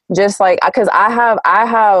 Automatically. Just like, because I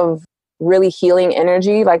have really healing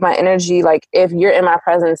energy. Like my energy, like if you're in my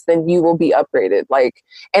presence, then you will be upgraded. Like,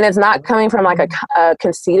 and it's not coming from like a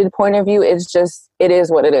conceited point of view. It's just, it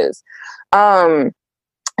is what it is. So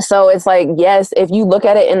it's like, yes, if you look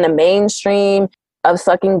at it in the mainstream of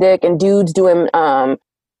sucking dick and dudes doing, I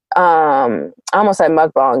almost said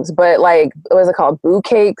mukbangs, but like, what is it called? Boo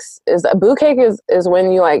cakes. A boo cake is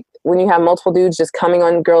when you have multiple dudes just coming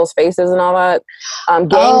on girls' faces and all that.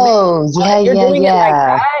 You're doing it like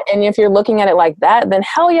that. And if you're looking at it like that, then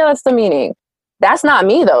hell yeah, that's the meaning. That's not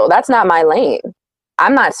me though. That's not my lane.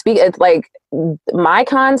 I'm not speaking. It's like my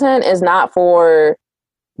content is not for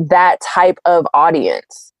that type of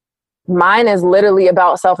audience. Mine is literally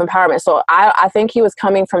about self-empowerment. So I think he was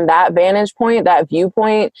coming from that vantage point, that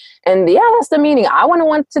viewpoint. And yeah, that's the meaning. I wouldn't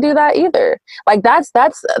want to do that either. Like that's,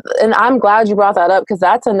 and I'm glad you brought that up because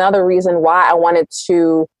that's another reason why I wanted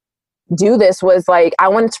to do this was like, I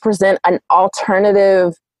wanted to present an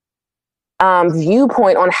alternative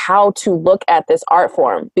viewpoint on how to look at this art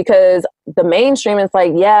form because the mainstream is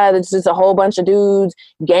like, yeah, there's just a whole bunch of dudes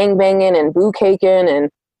gang banging and boo caking and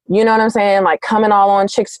you know what I'm saying? Like coming all on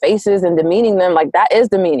chicks' faces and demeaning them, like that is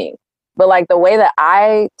demeaning. But like the way that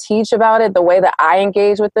I teach about it, the way that I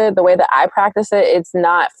engage with it, the way that I practice it, it's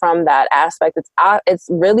not from that aspect. It's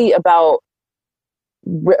really about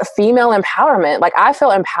female empowerment. Like I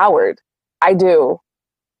feel empowered. I do.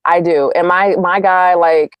 And my guy,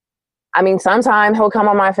 like, I mean, sometimes he'll come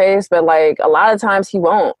on my face, but like a lot of times he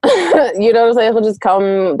won't. You know what I'm saying? He'll just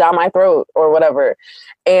come down my throat or whatever.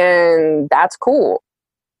 And that's cool.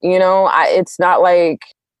 You know, it's not like,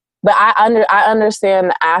 but I understand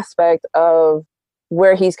the aspect of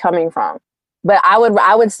where he's coming from. But I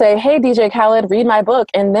would say, hey, DJ Khaled, read my book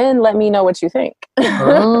and then let me know what you think. You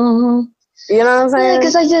know what I'm saying?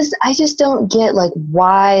 Because I just don't get like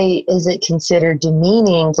why is it considered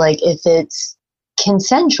demeaning? Like if it's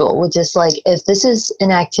consensual, which is like if this is an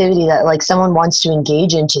activity that like someone wants to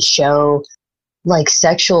engage in to show like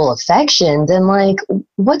sexual affection, then like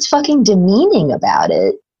what's fucking demeaning about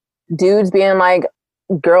it? Dudes being like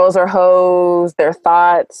girls are hoes, their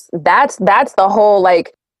thoughts. That's the whole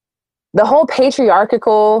like the whole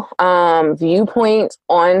patriarchal viewpoint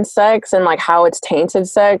on sex and like how it's tainted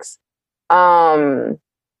sex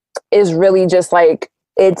is really just like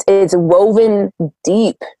it's woven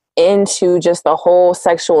deep into just the whole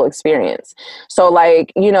sexual experience. So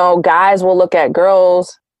like, you know, guys will look at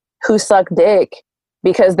girls who suck dick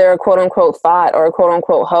because they're a quote unquote thought or a quote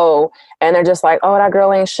unquote hoe. And they're just like, oh, that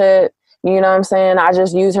girl ain't shit. You know what I'm saying? I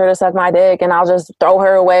just use her to suck my dick and I'll just throw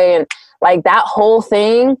her away. And like that whole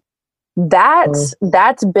thing, that's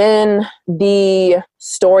been the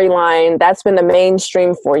storyline. That's been the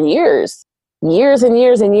mainstream for years and years and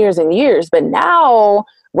years and years. But now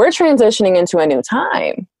we're transitioning into a new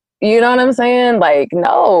time. You know what I'm saying? Like,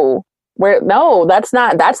 that's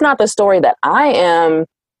not the story that I'm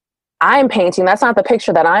painting. That's not the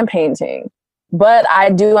picture that I'm painting. But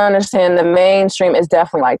I do understand the mainstream is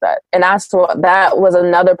definitely like that. And that was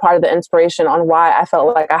another part of the inspiration on why I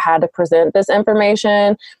felt like I had to present this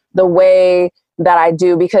information the way that I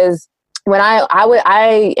do. Because when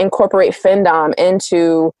I incorporate Findom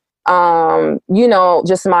into, you know,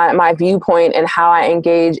 just my viewpoint and how I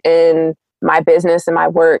engage in my business and my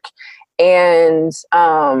work. And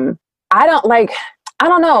I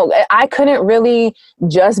don't know. I couldn't really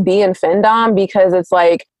just be in Findom because it's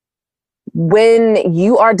like, when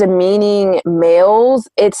you are demeaning males,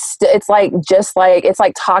 it's like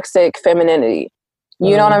toxic femininity.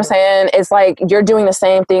 You know what I'm saying? It's like you're doing the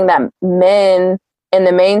same thing that men in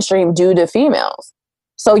the mainstream do to females.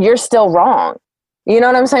 So you're still wrong. You know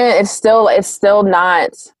what I'm saying? It's still not,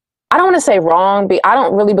 I don't want to say wrong, but I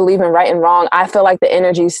don't really believe in right and wrong. I feel like the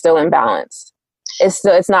energy is still imbalanced.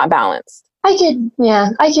 It's not balanced. I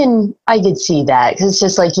could see that, because it's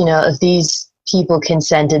just like, if these people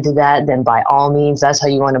consented to that, then by all means, that's how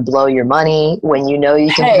you want to blow your money when you know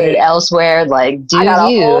you can put it elsewhere. Like, do I got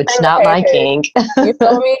a you? whole It's thing of not pay my pigs. kink. You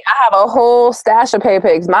feel me? I have a whole stash of pay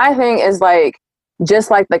pigs. My thing is like,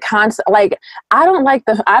 just like the concept, like, I don't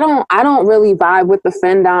really vibe with the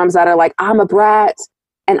femdoms that are like, I'm a brat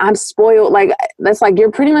and I'm spoiled. Like, that's like,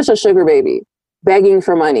 you're pretty much a sugar baby begging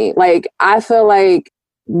for money. Like, I feel like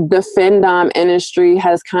the femdom industry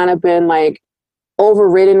has kind of been like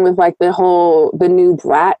overridden with like the new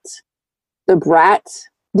the brat.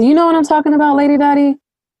 Do you know what I'm talking about, Lady Daddy?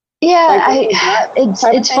 Yeah, Like,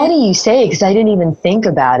 it's funny you say it, because I didn't even think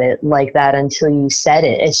about it like that until you said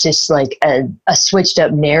it. It's just like a switched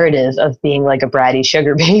up narrative of being like a bratty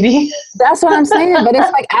sugar baby. That's what I'm saying. But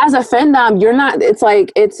it's like, as a fendom, you're not. It's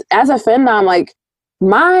like, it's as a fendom, like,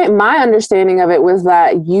 my understanding of it was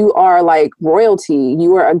that you are like royalty.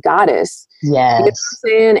 You are a goddess. Yes. You know what I'm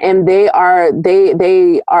saying? And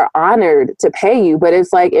they are honored to pay you. But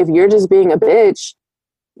it's like, if you're just being a bitch,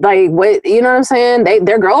 like, what, you know what I'm saying?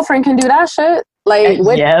 Their girlfriend can do that shit. Like,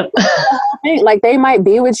 what? Yep. Like, they might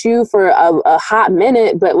be with you for a hot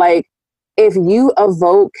minute, but like, if you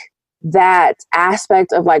evoke that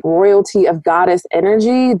aspect of like royalty, of goddess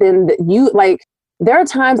energy, then you, like, there are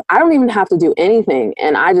times I don't even have to do anything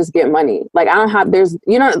and I just get money. Like, I don't have, there's,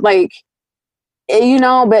 like,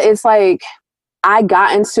 but it's like, I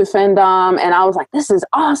got into fandom and I was like, this is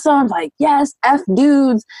awesome. Like, yes, F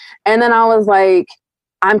dudes. And then I was like,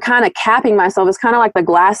 I'm kind of capping myself. It's kind of like the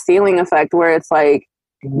glass ceiling effect, where it's like,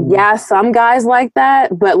 yeah, some guys like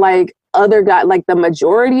that, but like other guys, like the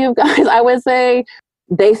majority of guys, I would say,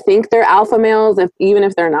 they think they're alpha males, even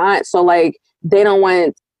if they're not. So like, they don't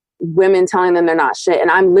want women telling them they're not shit.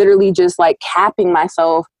 And I'm literally just like capping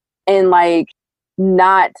myself and like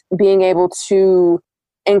not being able to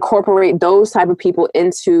incorporate those type of people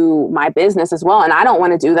into my business as well. And I don't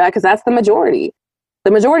want to do that, because that's the majority.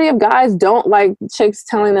 The majority of guys don't like chicks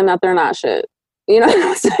telling them that they're not shit. You know what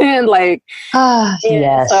I'm saying? Like,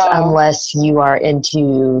 yes, so, unless you are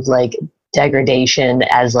into like degradation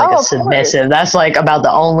as like a submissive. Course. That's like about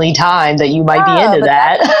the only time that you might be into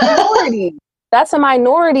that. That's a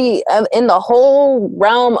minority in the whole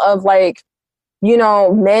realm of like,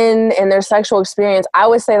 men and their sexual experience. I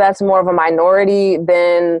would say that's more of a minority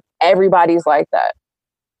than everybody's like that.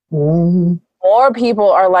 More people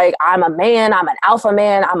are like, I'm a man, I'm an alpha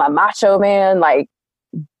man, I'm a macho man, like,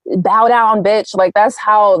 bow down, bitch. Like, that's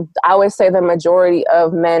how I would say the majority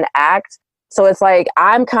of men act. So it's like,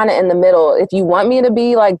 I'm kind of in the middle. If you want me to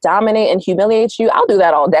be like dominate and humiliate you, I'll do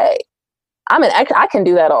that all day. I can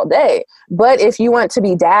do that all day. But if you want to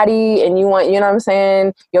be daddy and you want, you know what I'm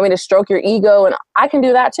saying, you want me to stroke your ego, and I can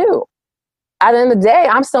do that too. At the end of the day,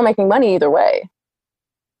 I'm still making money either way.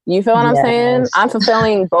 You feel what I'm saying? I'm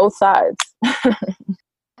fulfilling both sides. I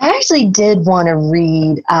actually did want to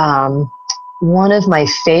read one of my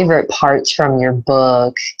favorite parts from your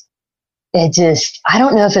book. I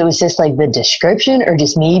don't know if it was just like the description or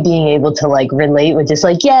just me being able to like relate with just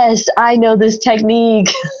like, yes, I know this technique.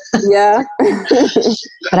 Yeah.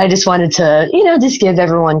 But I just wanted to, just give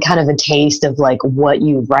everyone kind of a taste of like what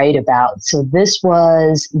you write about. So this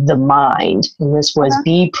was the mind, and this was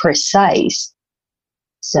be precise.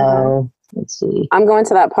 So let's see. I'm going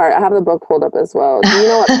to that part. I have the book pulled up as well. Do you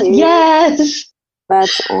know what page? Yes.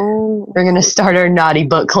 That's on. We're going to start our naughty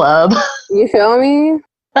book club. You feel me?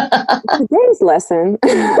 Today's lesson.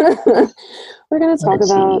 We're going to talk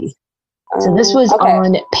about. So this was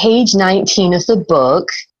on page 19 of the book.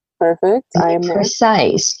 Perfect. I am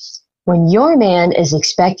precise. When your man is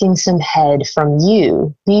expecting some head from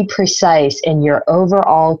you, be precise in your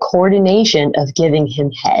overall coordination of giving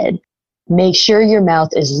him head. Make sure your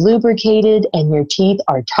mouth is lubricated and your teeth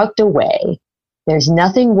are tucked away. There's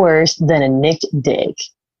nothing worse than a nicked dick.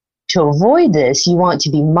 To avoid this, you want to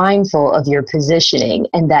be mindful of your positioning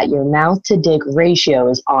and that your mouth to dick ratio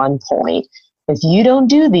is on point. If you don't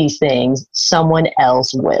do these things, someone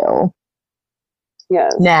else will.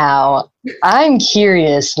 Yes. Now, I'm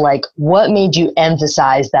curious, like, what made you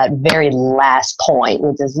emphasize that very last point,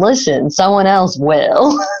 which is, listen, someone else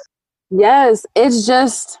will. Yes, it's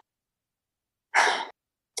just,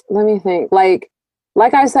 let me think. Like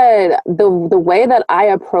I said, the way that I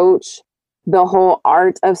approach the whole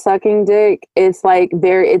art of sucking dick, it's like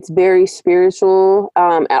it's very spiritual.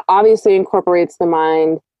 It obviously incorporates the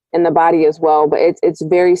mind and the body as well, but it's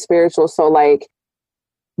very spiritual. So like,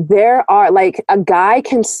 there are like, a guy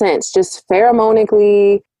can sense just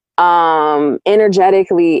pheromonically,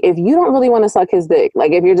 energetically, if you don't really want to suck his dick.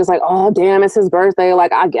 Like, if you're just like, oh damn, it's his birthday,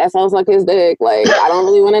 like, I guess I'll suck his dick, like, I don't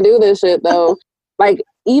really want to do this shit though. Like,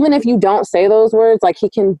 even if you don't say those words, like he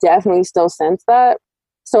can definitely still sense that.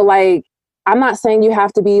 So like, I'm not saying you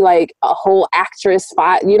have to be like a whole actress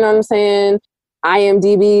spot, you know what I'm saying?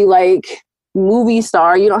 IMDb, like movie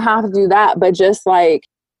star. You don't have to do that, but just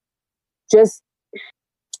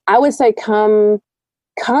I would say come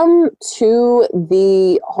to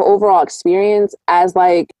the overall experience as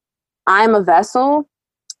like, I'm a vessel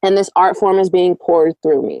and this art form is being poured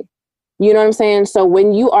through me. You know what I'm saying? So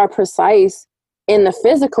when you are precise in the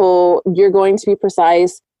physical, you're going to be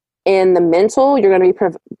precise in the mental, you're going to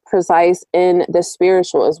be precise in the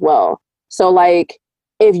spiritual as well. So like,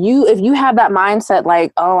 if you have that mindset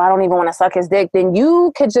like, oh, I don't even want to suck his dick, then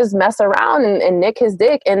you could just mess around and nick his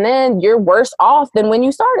dick, and then you're worse off than when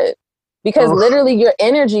you started. Because literally your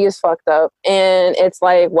energy is fucked up. And it's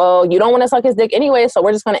like, well, you don't want to suck his dick anyway, so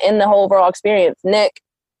we're just going to end the whole overall experience. Nick,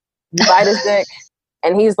 you bite his dick.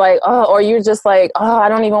 And he's like, oh, or you're just like, oh, I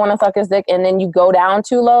don't even want to suck his dick. And then you go down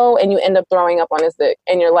too low and you end up throwing up on his dick.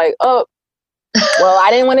 And you're like, oh, well, I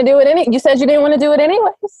didn't want to do it. You said you didn't want to do it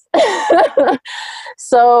anyways.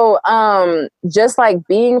 So just like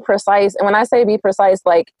being precise. And when I say be precise,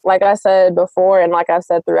 like I said before, and like I've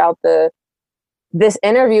said throughout this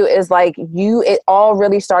interview, is like it all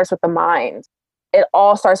really starts with the mind. It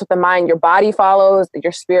all starts with the mind. Your body follows,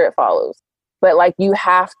 your spirit follows. But like you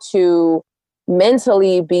have to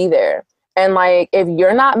mentally be there. And like if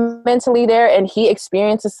you're not mentally there and he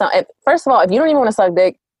experiences something, first of all, if you don't even want to suck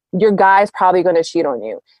dick, your guy's probably going to cheat on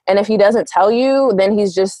you. And if he doesn't tell you, then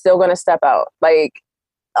he's just still going to step out. Like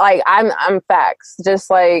I'm facts. Just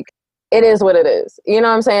like, it is what it is. You know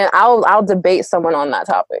what I'm saying? I'll debate someone on that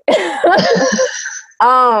topic.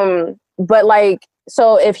 But like,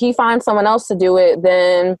 so if he finds someone else to do it,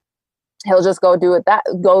 then he'll just go do it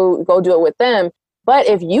go do it with them. But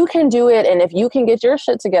if you can do it and if you can get your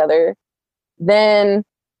shit together, then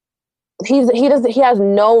he has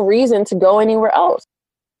no reason to go anywhere else.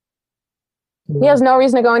 He has no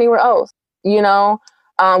reason to go anywhere else, you know,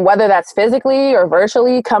 whether that's physically or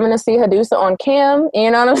virtually coming to see Hadusa on cam,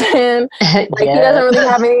 you know what I'm saying? Like he doesn't really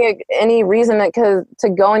have any reason to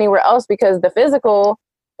go anywhere else, because the physical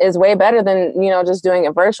is way better than, you know, just doing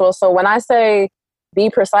it virtual. So when I say be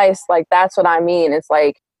precise, like that's what I mean. It's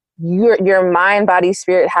like your mind, body,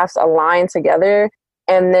 spirit have to align together,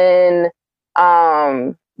 and then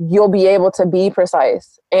you'll be able to be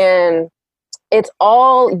precise. And it's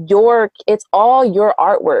all your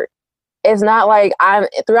artwork. It's not like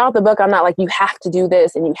throughout the book, I'm not like, you have to do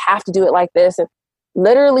this and you have to do it like this. And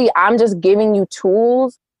literally, I'm just giving you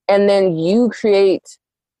tools, and then you create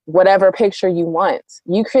whatever picture you want.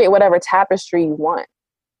 You create whatever tapestry you want,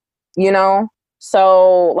 you know?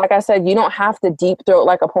 So like I said, you don't have to deep throat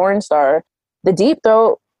like a porn star. The deep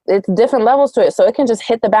throat, it's different levels to it. So it can just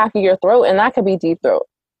hit the back of your throat, and that could be deep throat.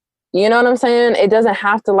 You know what I'm saying? It doesn't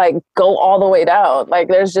have to like go all the way down. Like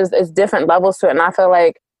it's different levels to it. And I feel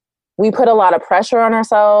like we put a lot of pressure on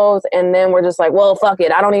ourselves, and then we're just like, well, fuck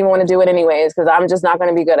it. I don't even want to do it anyways, because I'm just not going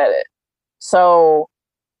to be good at it. So,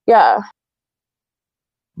 yeah.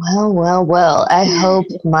 Well. I hope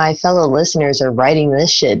my fellow listeners are writing this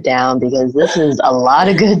shit down, because this is a lot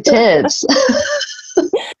of good tips.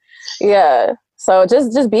 Yeah. So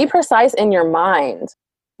just be precise in your mind,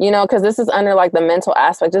 you know, because this is under like the mental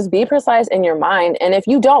aspect. Just be precise in your mind. And if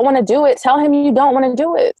you don't want to do it, tell him you don't want to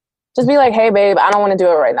do it. Just be like, hey, babe, I don't want to do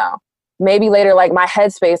it right now. Maybe later, like my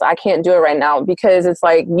headspace, I can't do it right now, because it's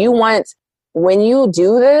like when you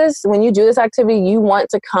do this activity, you want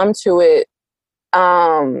to come to it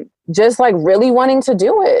just like really wanting to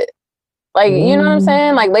do it. Like, you know what I'm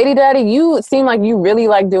saying? Like, Lady Daddy, you seem like you really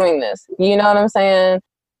like doing this. You know what I'm saying?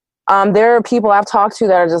 There are people I've talked to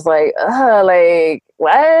that are just like, like,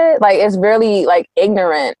 what? Like, it's really like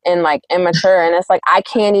ignorant and like immature. And it's like, I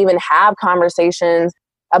can't even have conversations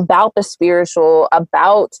about the spiritual,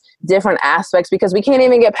 about different aspects, because we can't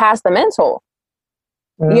even get past the mental.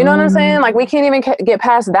 You know what I'm saying? Like, we can't even get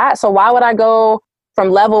past that. So why would I go from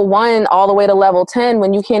level 1 all the way to level 10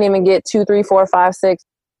 when you can't even get 2, 3, 4, 5, 6,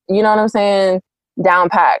 you know what I'm saying, down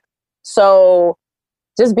packed? So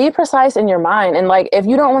just be precise in your mind. And like, if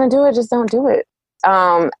you don't want to do it, just don't do it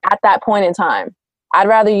at that point in time. I'd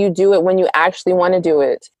rather you do it when you actually want to do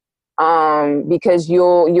it, because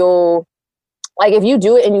you'll like, if you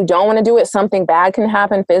do it and you don't want to do it, something bad can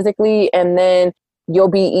happen physically, and then you'll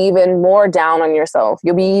be even more down on yourself.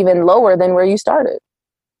 You'll be even lower than where you started.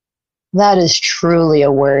 That is truly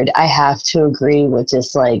a word. I have to agree with.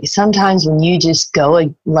 Just like, sometimes when you just go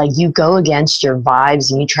against your vibes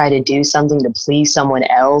and you try to do something to please someone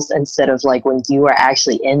else, instead of like when you are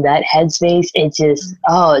actually in that headspace, it just,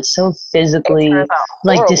 it's so physically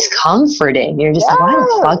like discomforting. You're just like, why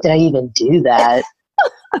the fuck did I even do that?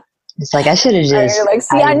 It's like, I should have And just. you're like,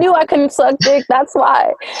 see, I knew I couldn't suck dick. That's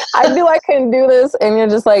why. I knew I couldn't do this. And you're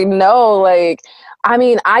just like, no, like, I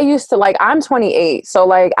mean, I used to, like, I'm 28. So,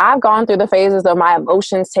 like, I've gone through the phases of my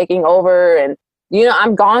emotions taking over. And, you know,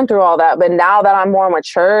 I'm gone through all that. But now that I'm more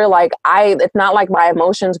mature, like, it's not like my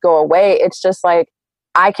emotions go away. It's just like,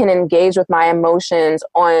 I can engage with my emotions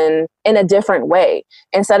in a different way.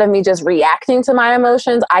 Instead of me just reacting to my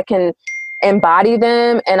emotions, I can embody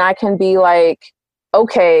them and I can be like,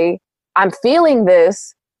 okay, I'm feeling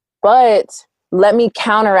this, but let me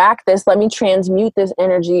counteract this. Let me transmute this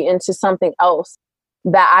energy into something else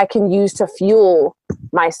that I can use to fuel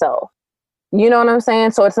myself. You know what I'm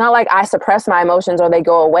saying? So it's not like I suppress my emotions or they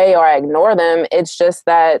go away or I ignore them. It's just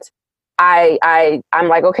that I'm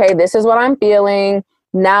like, okay, this is what I'm feeling.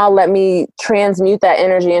 Now let me transmute that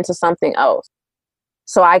energy into something else.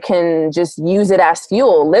 So I can just use it as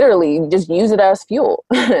fuel, literally just use it as fuel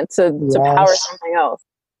to power something else.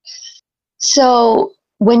 So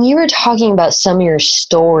when you were talking about some of your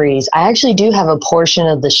stories, I actually do have a portion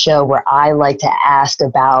of the show where I like to ask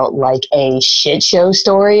about like a shit show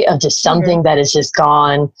story of just something that has just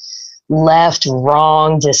gone left,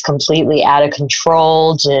 wrong, just completely out of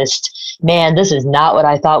control. Just, man, this is not what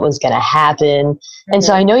I thought was going to happen. And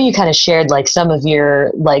so I know you kind of shared like some of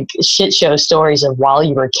your like shit show stories of while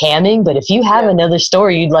you were camming, but if you have another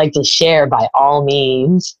story you'd like to share, by all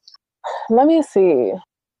means. Let me see.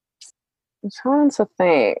 I'm trying to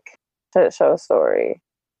think. Shit show story.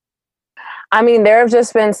 I mean, there have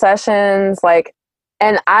just been sessions like,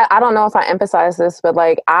 and I don't know if I emphasize this, but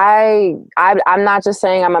like I'm not just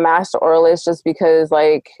saying I'm a master oralist just because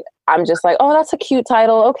like I'm just like, oh, that's a cute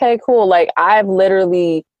title. Okay, cool. Like I've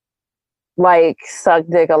literally like sucked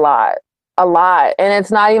dick a lot. And it's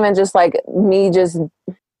not even just like me just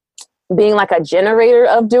being like a generator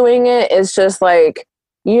of doing it. It's just like,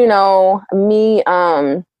 you know, me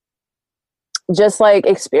just like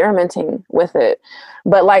experimenting with it.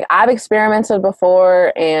 But like I've experimented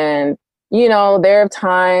before, and you know, there are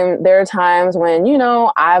times when, you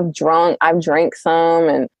know, I've drank some,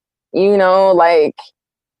 and you know, like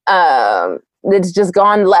it's just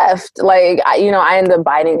gone left. Like I end up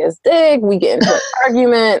biting his dick, we get into an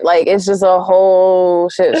argument, like it's just a whole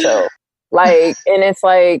shit show. Like, and it's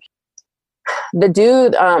like the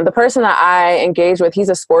dude, the person that I engage with, he's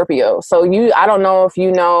a Scorpio. So I don't know if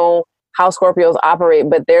you know how Scorpios operate,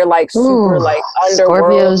 but they're like super like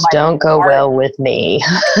underworld. Scorpios don't go well with me.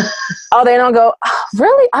 Oh, they don't go, oh,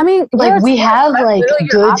 really? I mean, like we have like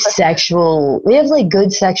good sexual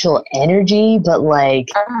energy, but like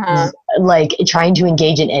like trying to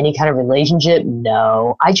engage in any kind of relationship,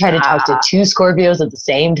 no. I tried to talk to two Scorpios at the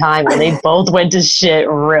same time and they both went to shit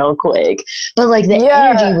real quick. But like the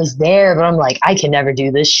energy was there, but I'm like, I can never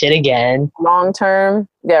do this shit again. Long term,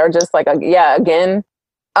 or just like again.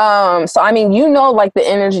 So I mean, you know, like the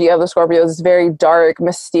energy of the Scorpios is very dark,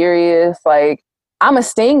 mysterious. Like I'm gonna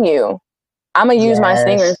sting you. I'm gonna use my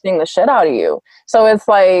stinger and sting the shit out of you. So it's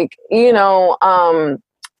like, you know,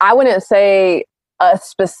 I wouldn't say a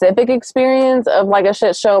specific experience of like a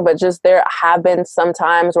shit show, but just there have been some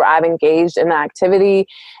times where I've engaged in the activity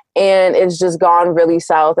and it's just gone really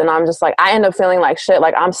south. And I'm just like, I end up feeling like shit.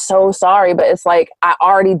 Like, I'm so sorry, but it's like, I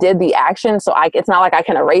already did the action. So it's not like I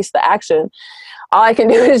can erase the action. All I can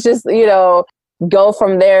do is just, you know, go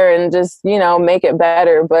from there and just, you know, make it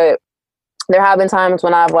better. But there have been times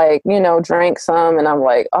when I've like, you know, drank some and I'm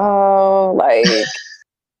like, oh, like,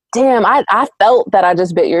 damn, I felt that I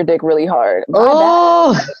just bit your dick really hard.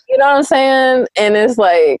 Oh, you know what I'm saying? And it's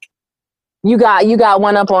like, you got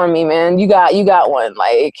one up on me, man. You got one.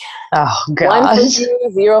 Like, oh god, 1 for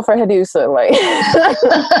you, 0 for Hadusa. Like,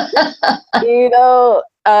 you know.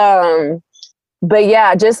 But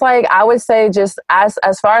yeah, just like I would say, just as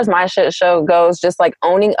far as my shit show goes, just like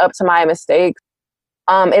owning up to my mistakes.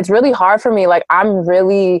 It's really hard for me. Like I'm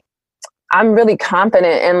really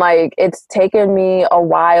confident, and like it's taken me a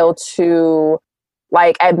while to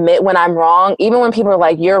like admit when I'm wrong, even when people are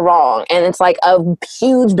like, you're wrong. And it's like a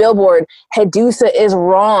huge billboard, Hadusa is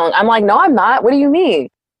wrong. I'm like, no, I'm not. What do you mean?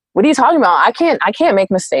 What are you talking about? I can't make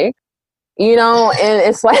mistakes. You know, and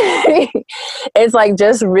it's like, it's like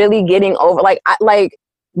just really getting over, like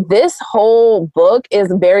this whole book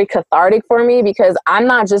is very cathartic for me because I'm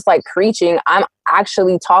not just like preaching, I'm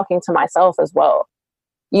actually talking to myself as well.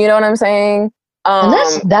 You know what I'm saying? And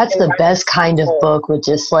that's the best kind of book, with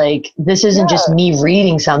just like, this isn't just me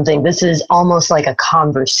reading something. This is almost like a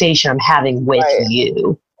conversation I'm having with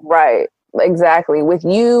you. Right. Exactly. With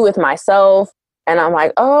you, with myself. And I'm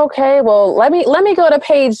like, oh, okay, well, let me go to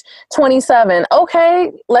page 27.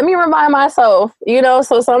 Okay, let me remind myself, you know.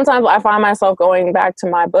 So sometimes I find myself going back to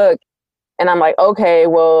my book And I'm like, okay,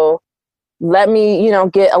 well, let me,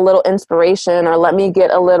 get a little inspiration, or let me get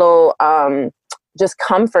a little just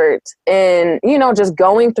comfort in, just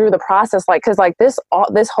going through the process. Like, cause like this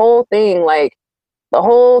whole thing, like the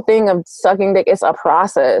whole thing of sucking dick, it's a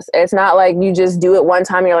process. It's not like you just do it one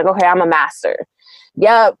time and you're like, okay, I'm a master.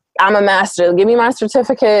 Yep, I'm a master. Give me my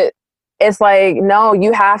certificate. It's like, no,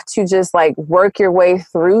 you have to just like work your way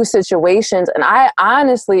through situations. And I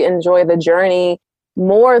honestly enjoy the journey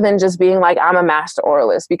more than just being like, I'm a master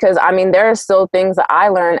oralist, because I mean, there are still things that I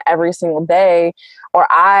learn every single day, or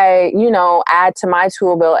I, add to my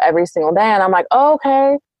tool belt every single day. And I'm like, oh,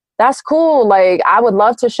 okay, that's cool. Like, I would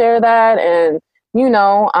love to share that. And,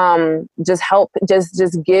 just help,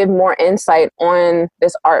 just give more insight on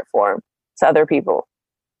this art form to other people.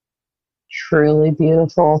 Truly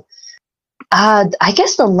beautiful. I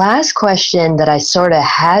guess the last question that I sort of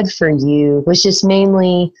had for you was just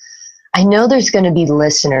mainly, I know there's going to be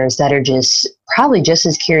listeners that are just probably just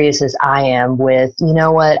as curious as I am with, you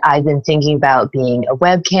know what, I've been thinking about being a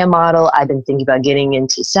webcam model. I've been thinking about getting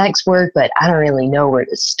into sex work, but I don't really know where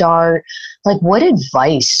to start. Like, what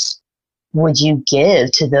advice would you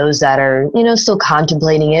give to those that are, still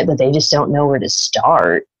contemplating it, but they just don't know where to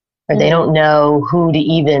start, or they don't know who to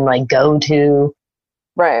even like go to?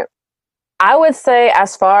 Right. I would say,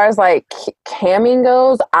 as far as like camming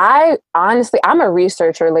goes, I'm a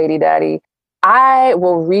researcher, Lady Daddy. I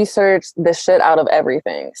will research the shit out of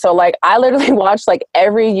everything. So like, I literally watched like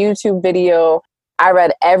every YouTube video. I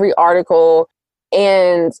read every article.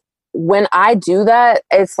 And when I do that,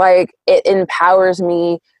 it's like, it empowers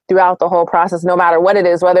me throughout the whole process, no matter what it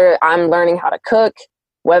is, whether I'm learning how to cook,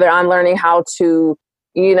 whether I'm learning how to,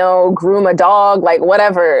 groom a dog, like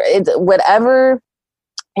whatever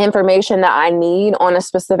information that I need on a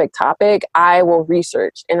specific topic, I will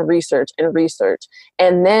research and research and research.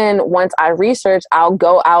 And then once I research, I'll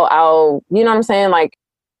go out, like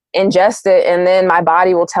ingest it. And then my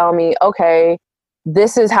body will tell me, okay,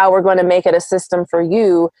 this is how we're going to make it a system for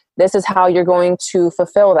you. This is how you're going to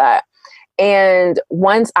fulfill that. And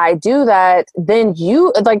once I do that, then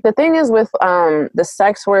the thing is with the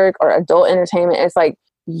sex work or adult entertainment, it's like,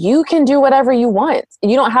 you can do whatever you want.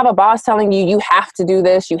 You don't have a boss telling you, you have to do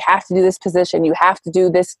this, you have to do this position, you have to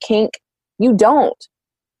do this kink. You don't.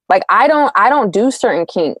 Like, I don't do certain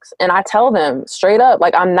kinks, and I tell them straight up,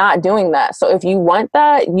 like, I'm not doing that. So if you want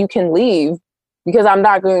that, you can leave, because I'm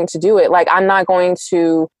not going to do it. Like, I'm not going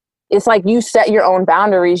to, it's like, you set your own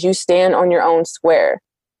boundaries, you stand on your own square.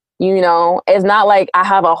 It's not like I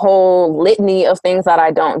have a whole litany of things that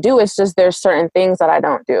I don't do. It's just, there's certain things that I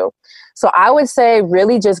don't do. So I would say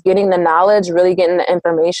really just getting the knowledge, really getting the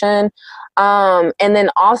information. And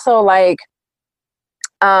then also like,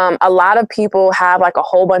 a lot of people have like a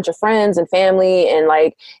whole bunch of friends and family, and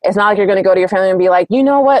like, it's not like you're going to go to your family and be like, you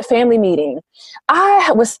know what, family meeting,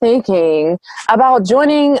 I was thinking about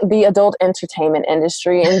joining the adult entertainment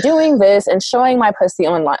industry and doing this and showing my pussy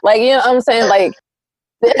online. Like, you know what I'm saying? Like,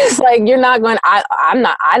 it's like, you're not going,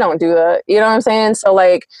 I don't do that. You know what I'm saying? So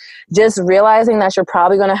like, just realizing that you're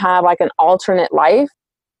probably going to have like an alternative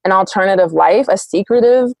life, a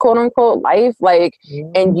secretive quote unquote life, like,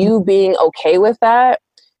 and you being okay with that,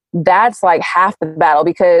 that's like half the battle.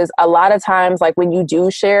 Because a lot of times, like, when you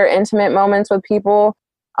do share intimate moments with people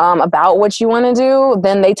about what you want to do,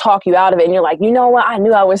 then they talk you out of it, and you're like, you know what? I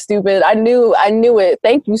knew I was stupid. I knew it.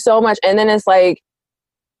 Thank you so much. And then it's like,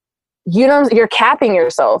 you're capping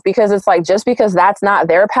yourself, because it's like, just because that's not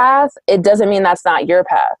their path, it doesn't mean that's not your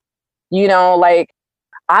path. Like,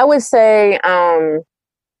 I would say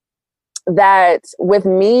that with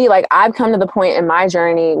me, like, I've come to the point in my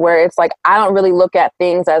journey where it's like, I don't really look at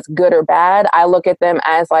things as good or bad. I look at them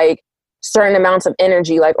as like certain amounts of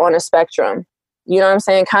energy, like on a spectrum. You know what I'm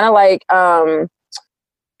saying? Kind of like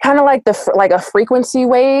like a frequency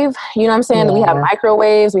wave. You know what I'm saying? Yeah. We have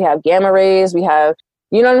microwaves, we have gamma rays, we have,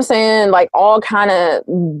 you know what I'm saying? Like, all kind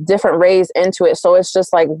of different rays into it. So it's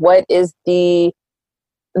just like, what is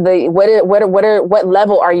what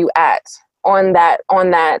level are you at on that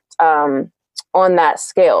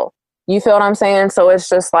scale? You feel what I'm saying? So it's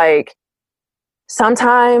just like,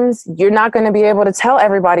 sometimes you're not going to be able to tell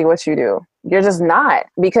everybody what you do. You're just not,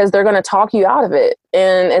 because they're going to talk you out of it.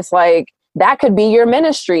 And it's like, that could be your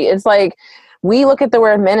ministry. It's like, we look at the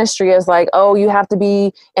word ministry as like, oh, you have to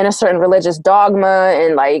be in a certain religious dogma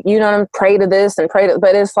and like, pray to this and pray to,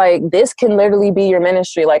 but it's like, this can literally be your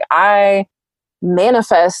ministry. Like, I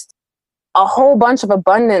manifest a whole bunch of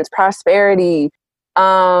abundance, prosperity,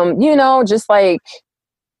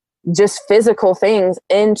 just physical things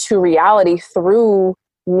into reality through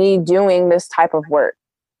me doing this type of work,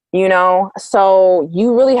 So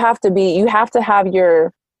you really have to have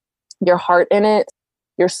your your heart in it,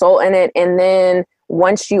 your soul in it. And then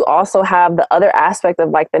once you also have the other aspect of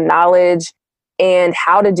like the knowledge and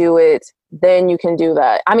how to do it, then you can do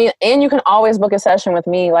that. I mean, and you can always book a session with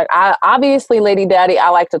me. Like I obviously, Lady Daddy, I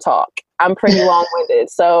like to talk. I'm pretty long-winded,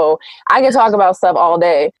 so I can talk about stuff all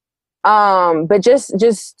day. But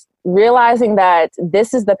just realizing that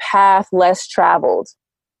this is the path less traveled.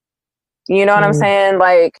 You know what I'm saying?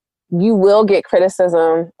 Like, you will get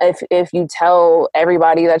criticism if you tell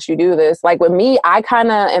everybody that you do this. Like with me, I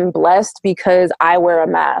kind of am blessed because I wear a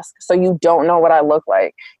mask. So you don't know what I look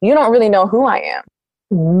like. You don't really know who I am.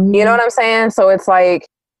 You know what I'm saying? So it's like,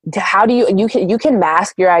 how do you can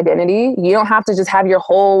mask your identity. You don't have to just have your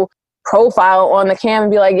whole profile on the cam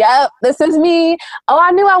and be like, yep, this is me. Oh,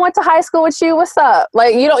 I knew I went to high school with you. What's up?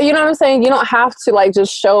 Like, you know what I'm saying? You don't have to like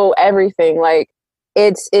just show everything. Like,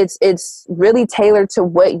 it's really tailored to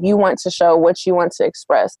what you want to show, what you want to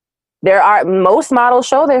express. Most models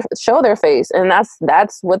show their face, and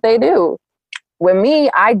that's what they do. With me,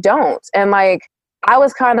 I don't. And like, I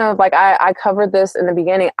was kind of like, I covered this in the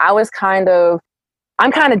beginning. I'm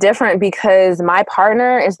kind of different because my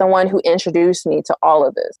partner is the one who introduced me to all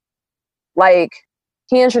of this. Like,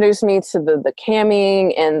 he introduced me to the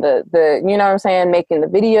camming and the you know what I'm saying, making the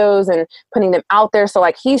videos and putting them out there. So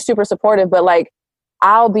like, he's super supportive, but like,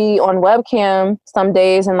 I'll be on webcam some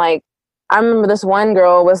days and like, I remember this one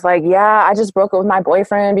girl was like, yeah, I just broke up with my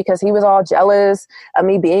boyfriend because he was all jealous of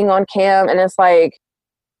me being on cam. And it's like,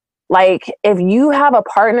 if you have a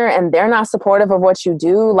partner and they're not supportive of what you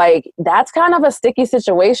do, like, that's kind of a sticky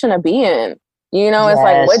situation to be in. You know, yes, it's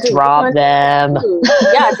like, what do drop them?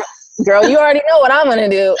 Yeah, girl, you already know what I'm going to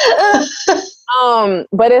do.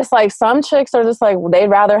 But it's like, some chicks are just like, they'd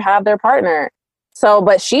rather have their partner. So,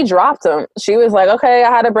 but she dropped him. She was like, okay, I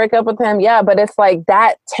had to break up with him. Yeah, but it's like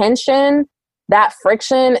that tension, that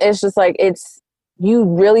friction is just like, you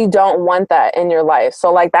really don't want that in your life.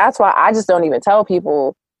 So like, that's why I just don't even tell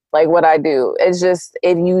people like what I do. It's just,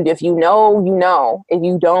 if you know, you know. If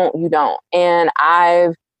you don't, you don't. And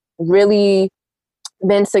I've really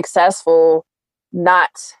been successful not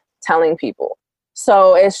telling people.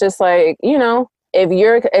 So it's just like, you know, if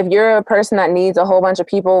you're a person that needs a whole bunch of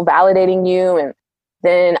people validating you, and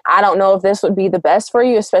then I don't know if this would be the best for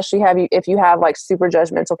you, especially if you have like super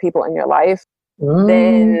judgmental people in your life,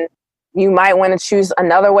 then you might want to choose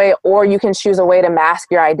another way, or you can choose a way to mask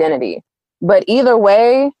your identity. But either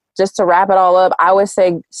way, just to wrap it all up, I would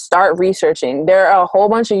say start researching. There are a whole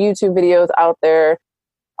bunch of YouTube videos out there,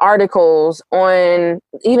 articles on,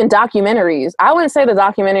 even documentaries. I wouldn't say the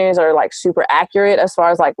documentaries are like super accurate as far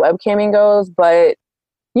as like webcamming goes, but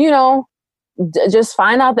you know, just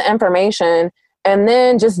find out the information and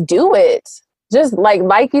then just do it. Just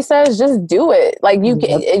like you said, just do it. Like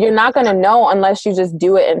you're not going to know unless you just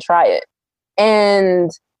do it and try it. And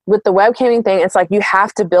with the webcamming thing, it's like, you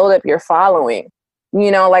have to build up your following. You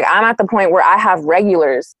know, like, I'm at the point where I have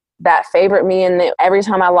regulars that favorite me, and every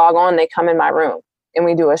time I log on, they come in my room and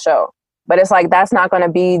we do a show. But it's like, that's not going to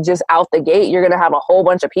be just out the gate. You're going to have a whole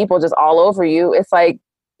bunch of people just all over you. It's like,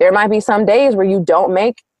 there might be some days where you don't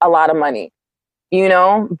make a lot of money, you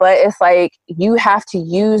know, but it's like, you have to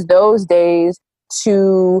use those days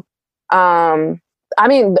to, I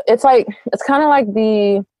mean, it's like, it's kind of like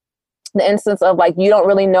the instance of like, you don't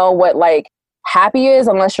really know what like happy is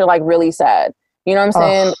unless you're like really sad. You know what I'm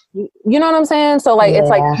saying? You know what I'm saying? So like, it's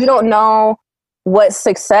like, you don't know what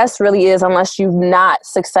success really is unless you're not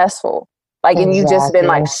successful. Like, and you've just been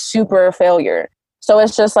like super failure. So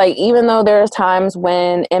it's just like, even though there's times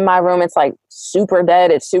when in my room, it's like super dead,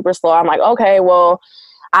 it's super slow. I'm like, okay, well,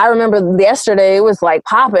 I remember yesterday it was like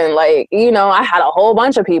popping, like, you know, I had a whole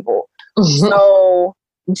bunch of people. So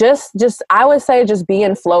just, I would say just be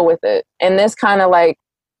in flow with it. And this kind of like,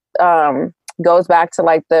 goes back to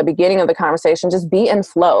like the beginning of the conversation, just be in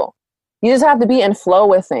flow. You just have to be in flow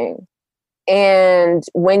with things. And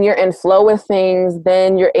when you're in flow with things,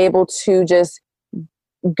 then you're able to just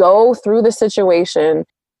go through the situation,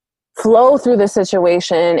 flow through the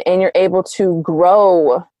situation, and you're able to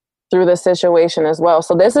grow through the situation as well.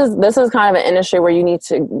 So this is kind of an industry where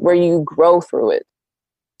you grow through it,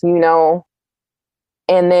 you know,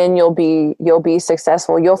 and then you'll be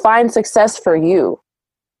successful. You'll find success for you.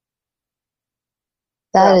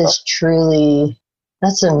 That is truly,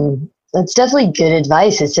 that's definitely good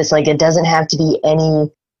advice. It's just like, it doesn't have to be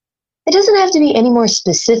any more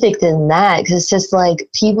specific than that. Cause it's just like,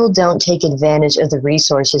 people don't take advantage of the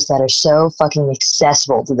resources that are so fucking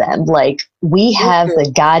accessible to them. Like, we have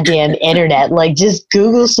the goddamn internet. Like, just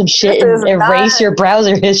Google some shit and erase your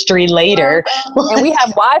browser history later. And we have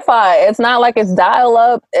Wi-Fi. It's not like it's dial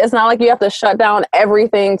up. It's not like you have to shut down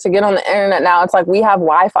everything to get on the internet now. It's like, we have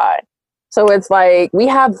Wi-Fi. So it's like we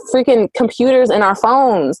have freaking computers in our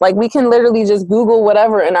phones. Like we can literally just Google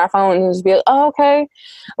whatever in our phone and just be like, oh, okay.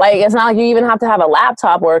 Like it's not like you even have to have a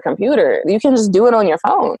laptop or a computer. You can just do it on your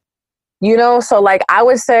phone. You know, so like I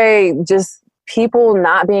would say just people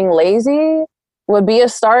not being lazy would be a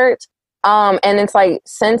start. And it's like,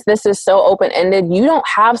 since this is so open-ended, you don't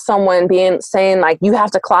have someone saying like, you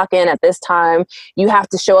have to clock in at this time, you have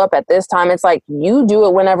to show up at this time. It's like, you do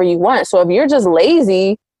it whenever you want. So if you're just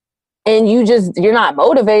lazy and you're not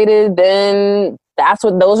motivated, then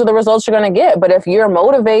those are the results you're going to get. But if you're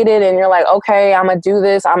motivated and you're like, okay, I'm going to do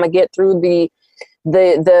this, I'm going to get through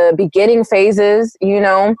the beginning phases, you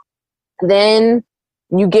know, then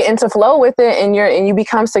you get into flow with it and you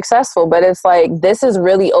become successful. But it's like, this is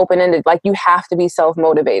really open-ended. Like you have to be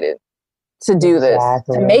self-motivated to do this,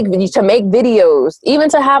 to make videos, even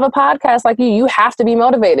to have a podcast like you have to be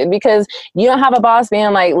motivated, because you don't have a boss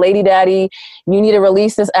being like, Lady Daddy, you need to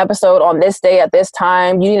release this episode on this day at this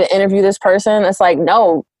time. You need to interview this person. It's like,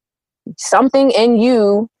 no, something in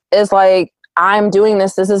you is like, I'm doing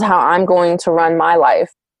this. This is how I'm going to run my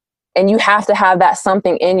life. And you have to have that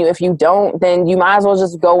something in you. If you don't, then you might as well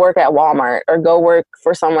just go work at Walmart or go work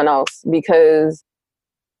for someone else, because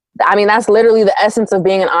I mean, that's literally the essence of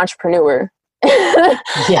being an entrepreneur.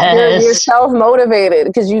 Yes. You're self-motivated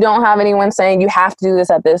because you don't have anyone saying you have to do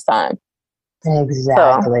this at this time.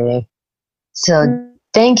 Exactly. So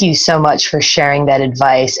thank you so much for sharing that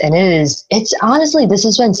advice. And it's honestly, this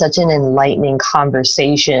has been such an enlightening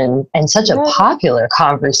conversation and such a popular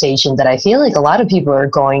conversation that I feel like a lot of people are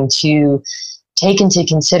going to take into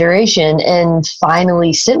consideration and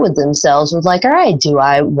finally sit with themselves with like, all right, do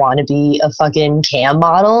I want to be a fucking cam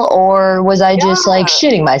model, or was I just like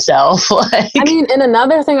shitting myself? Like, I mean, and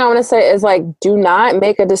another thing I want to say is like, do not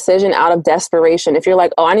make a decision out of desperation. If you're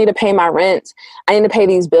like, oh, I need to pay my rent, I need to pay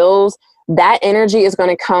these bills, that energy is going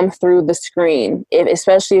to come through the screen,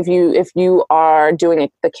 especially if you are doing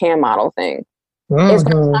the cam model thing. It's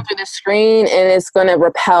going to come through the screen and it's going to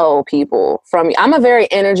repel people from you. I'm a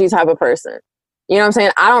very energy type of person. You know what I'm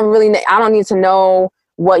saying? I don't need to know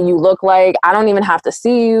what you look like. I don't even have to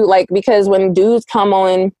see you. Like, because when dudes come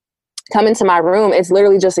into my room, it's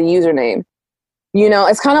literally just a username. You know,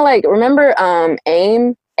 it's kind of like, remember AIM?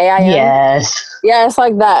 AIM? Yes. Yeah, it's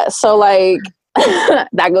like that. So like,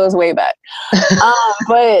 that goes way back.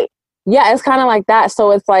 But yeah, it's kind of like that.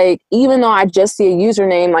 So it's like, even though I just see a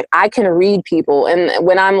username, like I can read people. And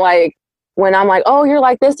when I'm like, oh, you're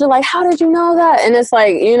like this, they're like, how did you know that? And it's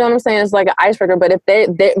like, you know what I'm saying? It's like an icebreaker. But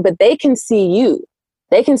if they can see you,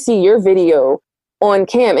 they can see your video on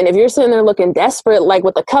cam. And if you're sitting there looking desperate, like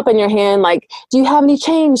with a cup in your hand, like, do you have any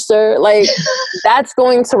change, sir? Like, that's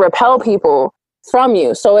going to repel people from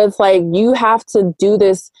you. So it's like, you have to do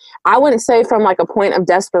this. I wouldn't say from like a point of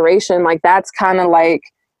desperation, like that's kind of like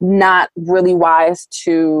not really wise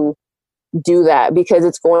to do that, because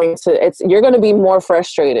you're going to be more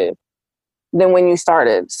frustrated than when you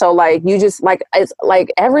started. So like, you just like, it's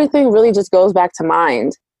like everything really just goes back to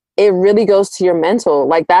mind. It really goes to your mental.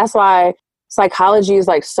 Like, that's why psychology is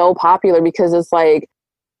like so popular, because it's like,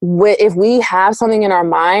 if we have something in our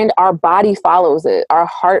mind, our body follows it. Our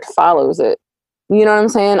heart follows it. You know what I'm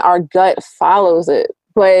saying? Our gut follows it.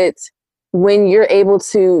 But when you're able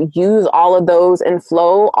to use all of those in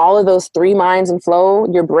flow, all of those three minds in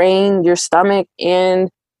flow, your brain, your stomach, and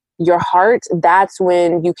your heart, that's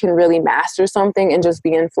when you can really master something and just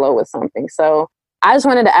be in flow with something. So I just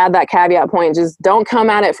wanted to add that caveat point. Just don't come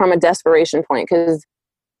at it from a desperation point, because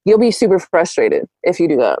you'll be super frustrated if you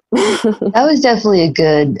do that. That was definitely a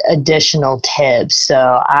good additional tip.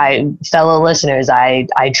 So fellow listeners, I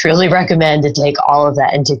truly recommend to take all of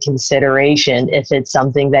that into consideration if it's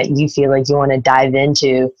something that you feel like you want to dive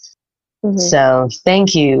into. So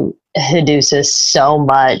thank you, Hadusa, so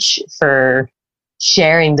much for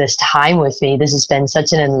sharing this time with me. This has been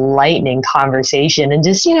such an enlightening conversation, and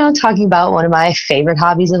just, talking about one of my favorite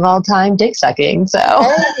hobbies of all time, dick sucking. So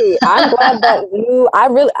hey, I'm glad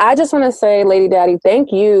that I just want to say, Lady Daddy,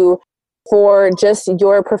 thank you for just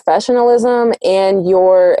your professionalism and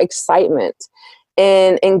your excitement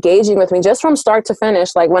and engaging with me just from start to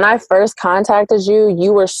finish. Like, when I first contacted you,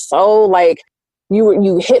 you were so like,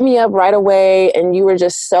 you hit me up right away, and you were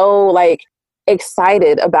just so like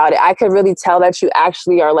excited about it. I could really tell that you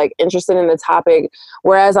actually are like interested in the topic,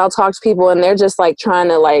 whereas I'll talk to people and they're just like trying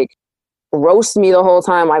to like roast me the whole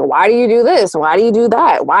time, like, why do you do this, why do you do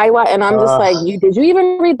that, why, and I'm just like, did you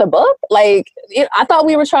even read the book? Like, I thought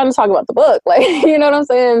we were trying to talk about the book, like, you know what I'm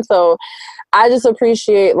saying? So I just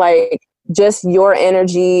appreciate like just your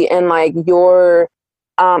energy and like your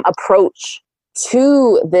approach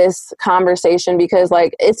to this conversation, because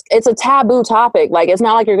like it's a taboo topic. Like, it's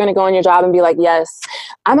not like you're going to go on your job and be like, yes,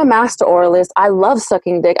 I'm a master oralist, I love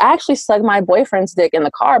sucking dick, I actually sucked my boyfriend's dick in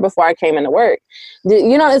the car before I came into work.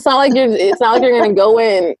 You know, it's not like you're going to go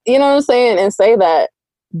in, you know what I'm saying, and say that.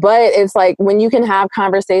 But it's like, when you can have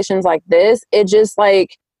conversations like this, it just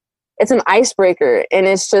like, it's an icebreaker, and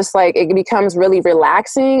it's just like, it becomes really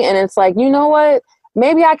relaxing. And it's like, you know what,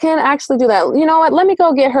 maybe I can actually do that. You know what, let me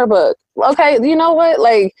go get her book. Okay, you know what,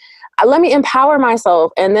 like, let me empower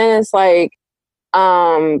myself. And then it's like,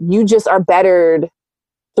 you just are bettered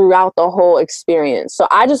throughout the whole experience. So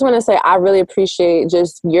I just want to say, I really appreciate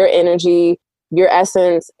just your energy, your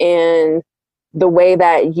essence, and the way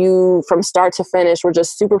that you, from start to finish, were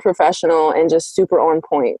just super professional and just super on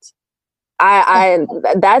point.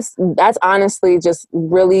 That's honestly just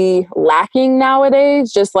really lacking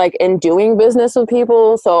nowadays, just like in doing business with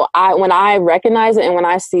people. So when I recognize it and when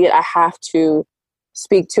I see it, I have to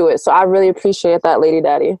speak to it. So I really appreciate that, Lady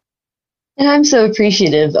Daddy. And I'm so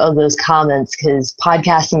appreciative of those comments, because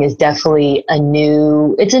podcasting is definitely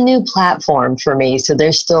it's a new platform for me. So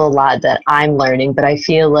there's still a lot that I'm learning, but I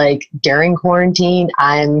feel like during quarantine,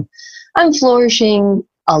 I'm flourishing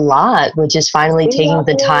a lot, with just finally taking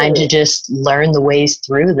the time to just learn the ways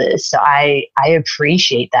through this. So I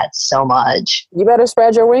appreciate that so much. You better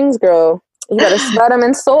spread your wings, girl. You better spread them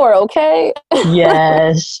and soar, okay?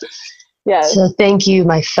 Yes. Yes. So thank you,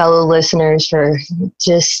 my fellow listeners, for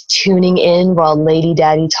just tuning in while Lady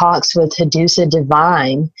Daddy talks with Hadusa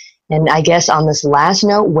Divine. And I guess on this last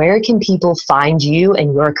note, where can people find you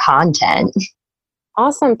and your content?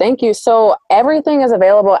 Awesome. Thank you. So everything is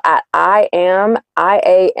available at IAM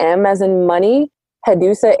as in money,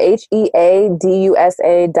 Hadusa,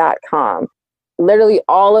 HEADUSA.com. Literally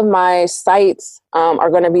all of my sites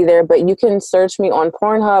are going to be there, but you can search me on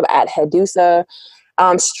Pornhub at Hadusa.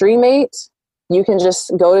 Streamate, you can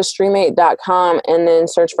just go to streamate.com and then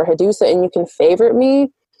search for Hadusa, and you can favorite me.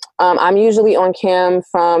 I'm usually on cam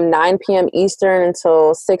from 9 p.m. Eastern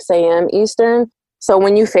until 6 a.m. Eastern. So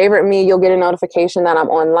when you favorite me, you'll get a notification that I'm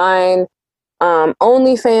online.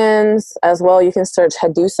 OnlyFans as well, you can search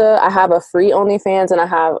Hadusa. I have a free OnlyFans and I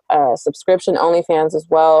have a subscription OnlyFans as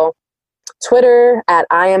well. Twitter at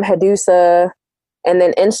I am Hadusa, and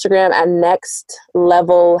then Instagram at Next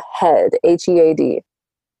Level Head, HEAD.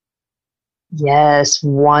 Yes,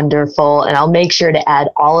 wonderful. And I'll make sure to add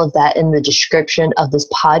all of that in the description of this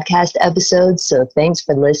podcast episode. So thanks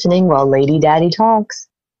for listening while Lady Daddy talks.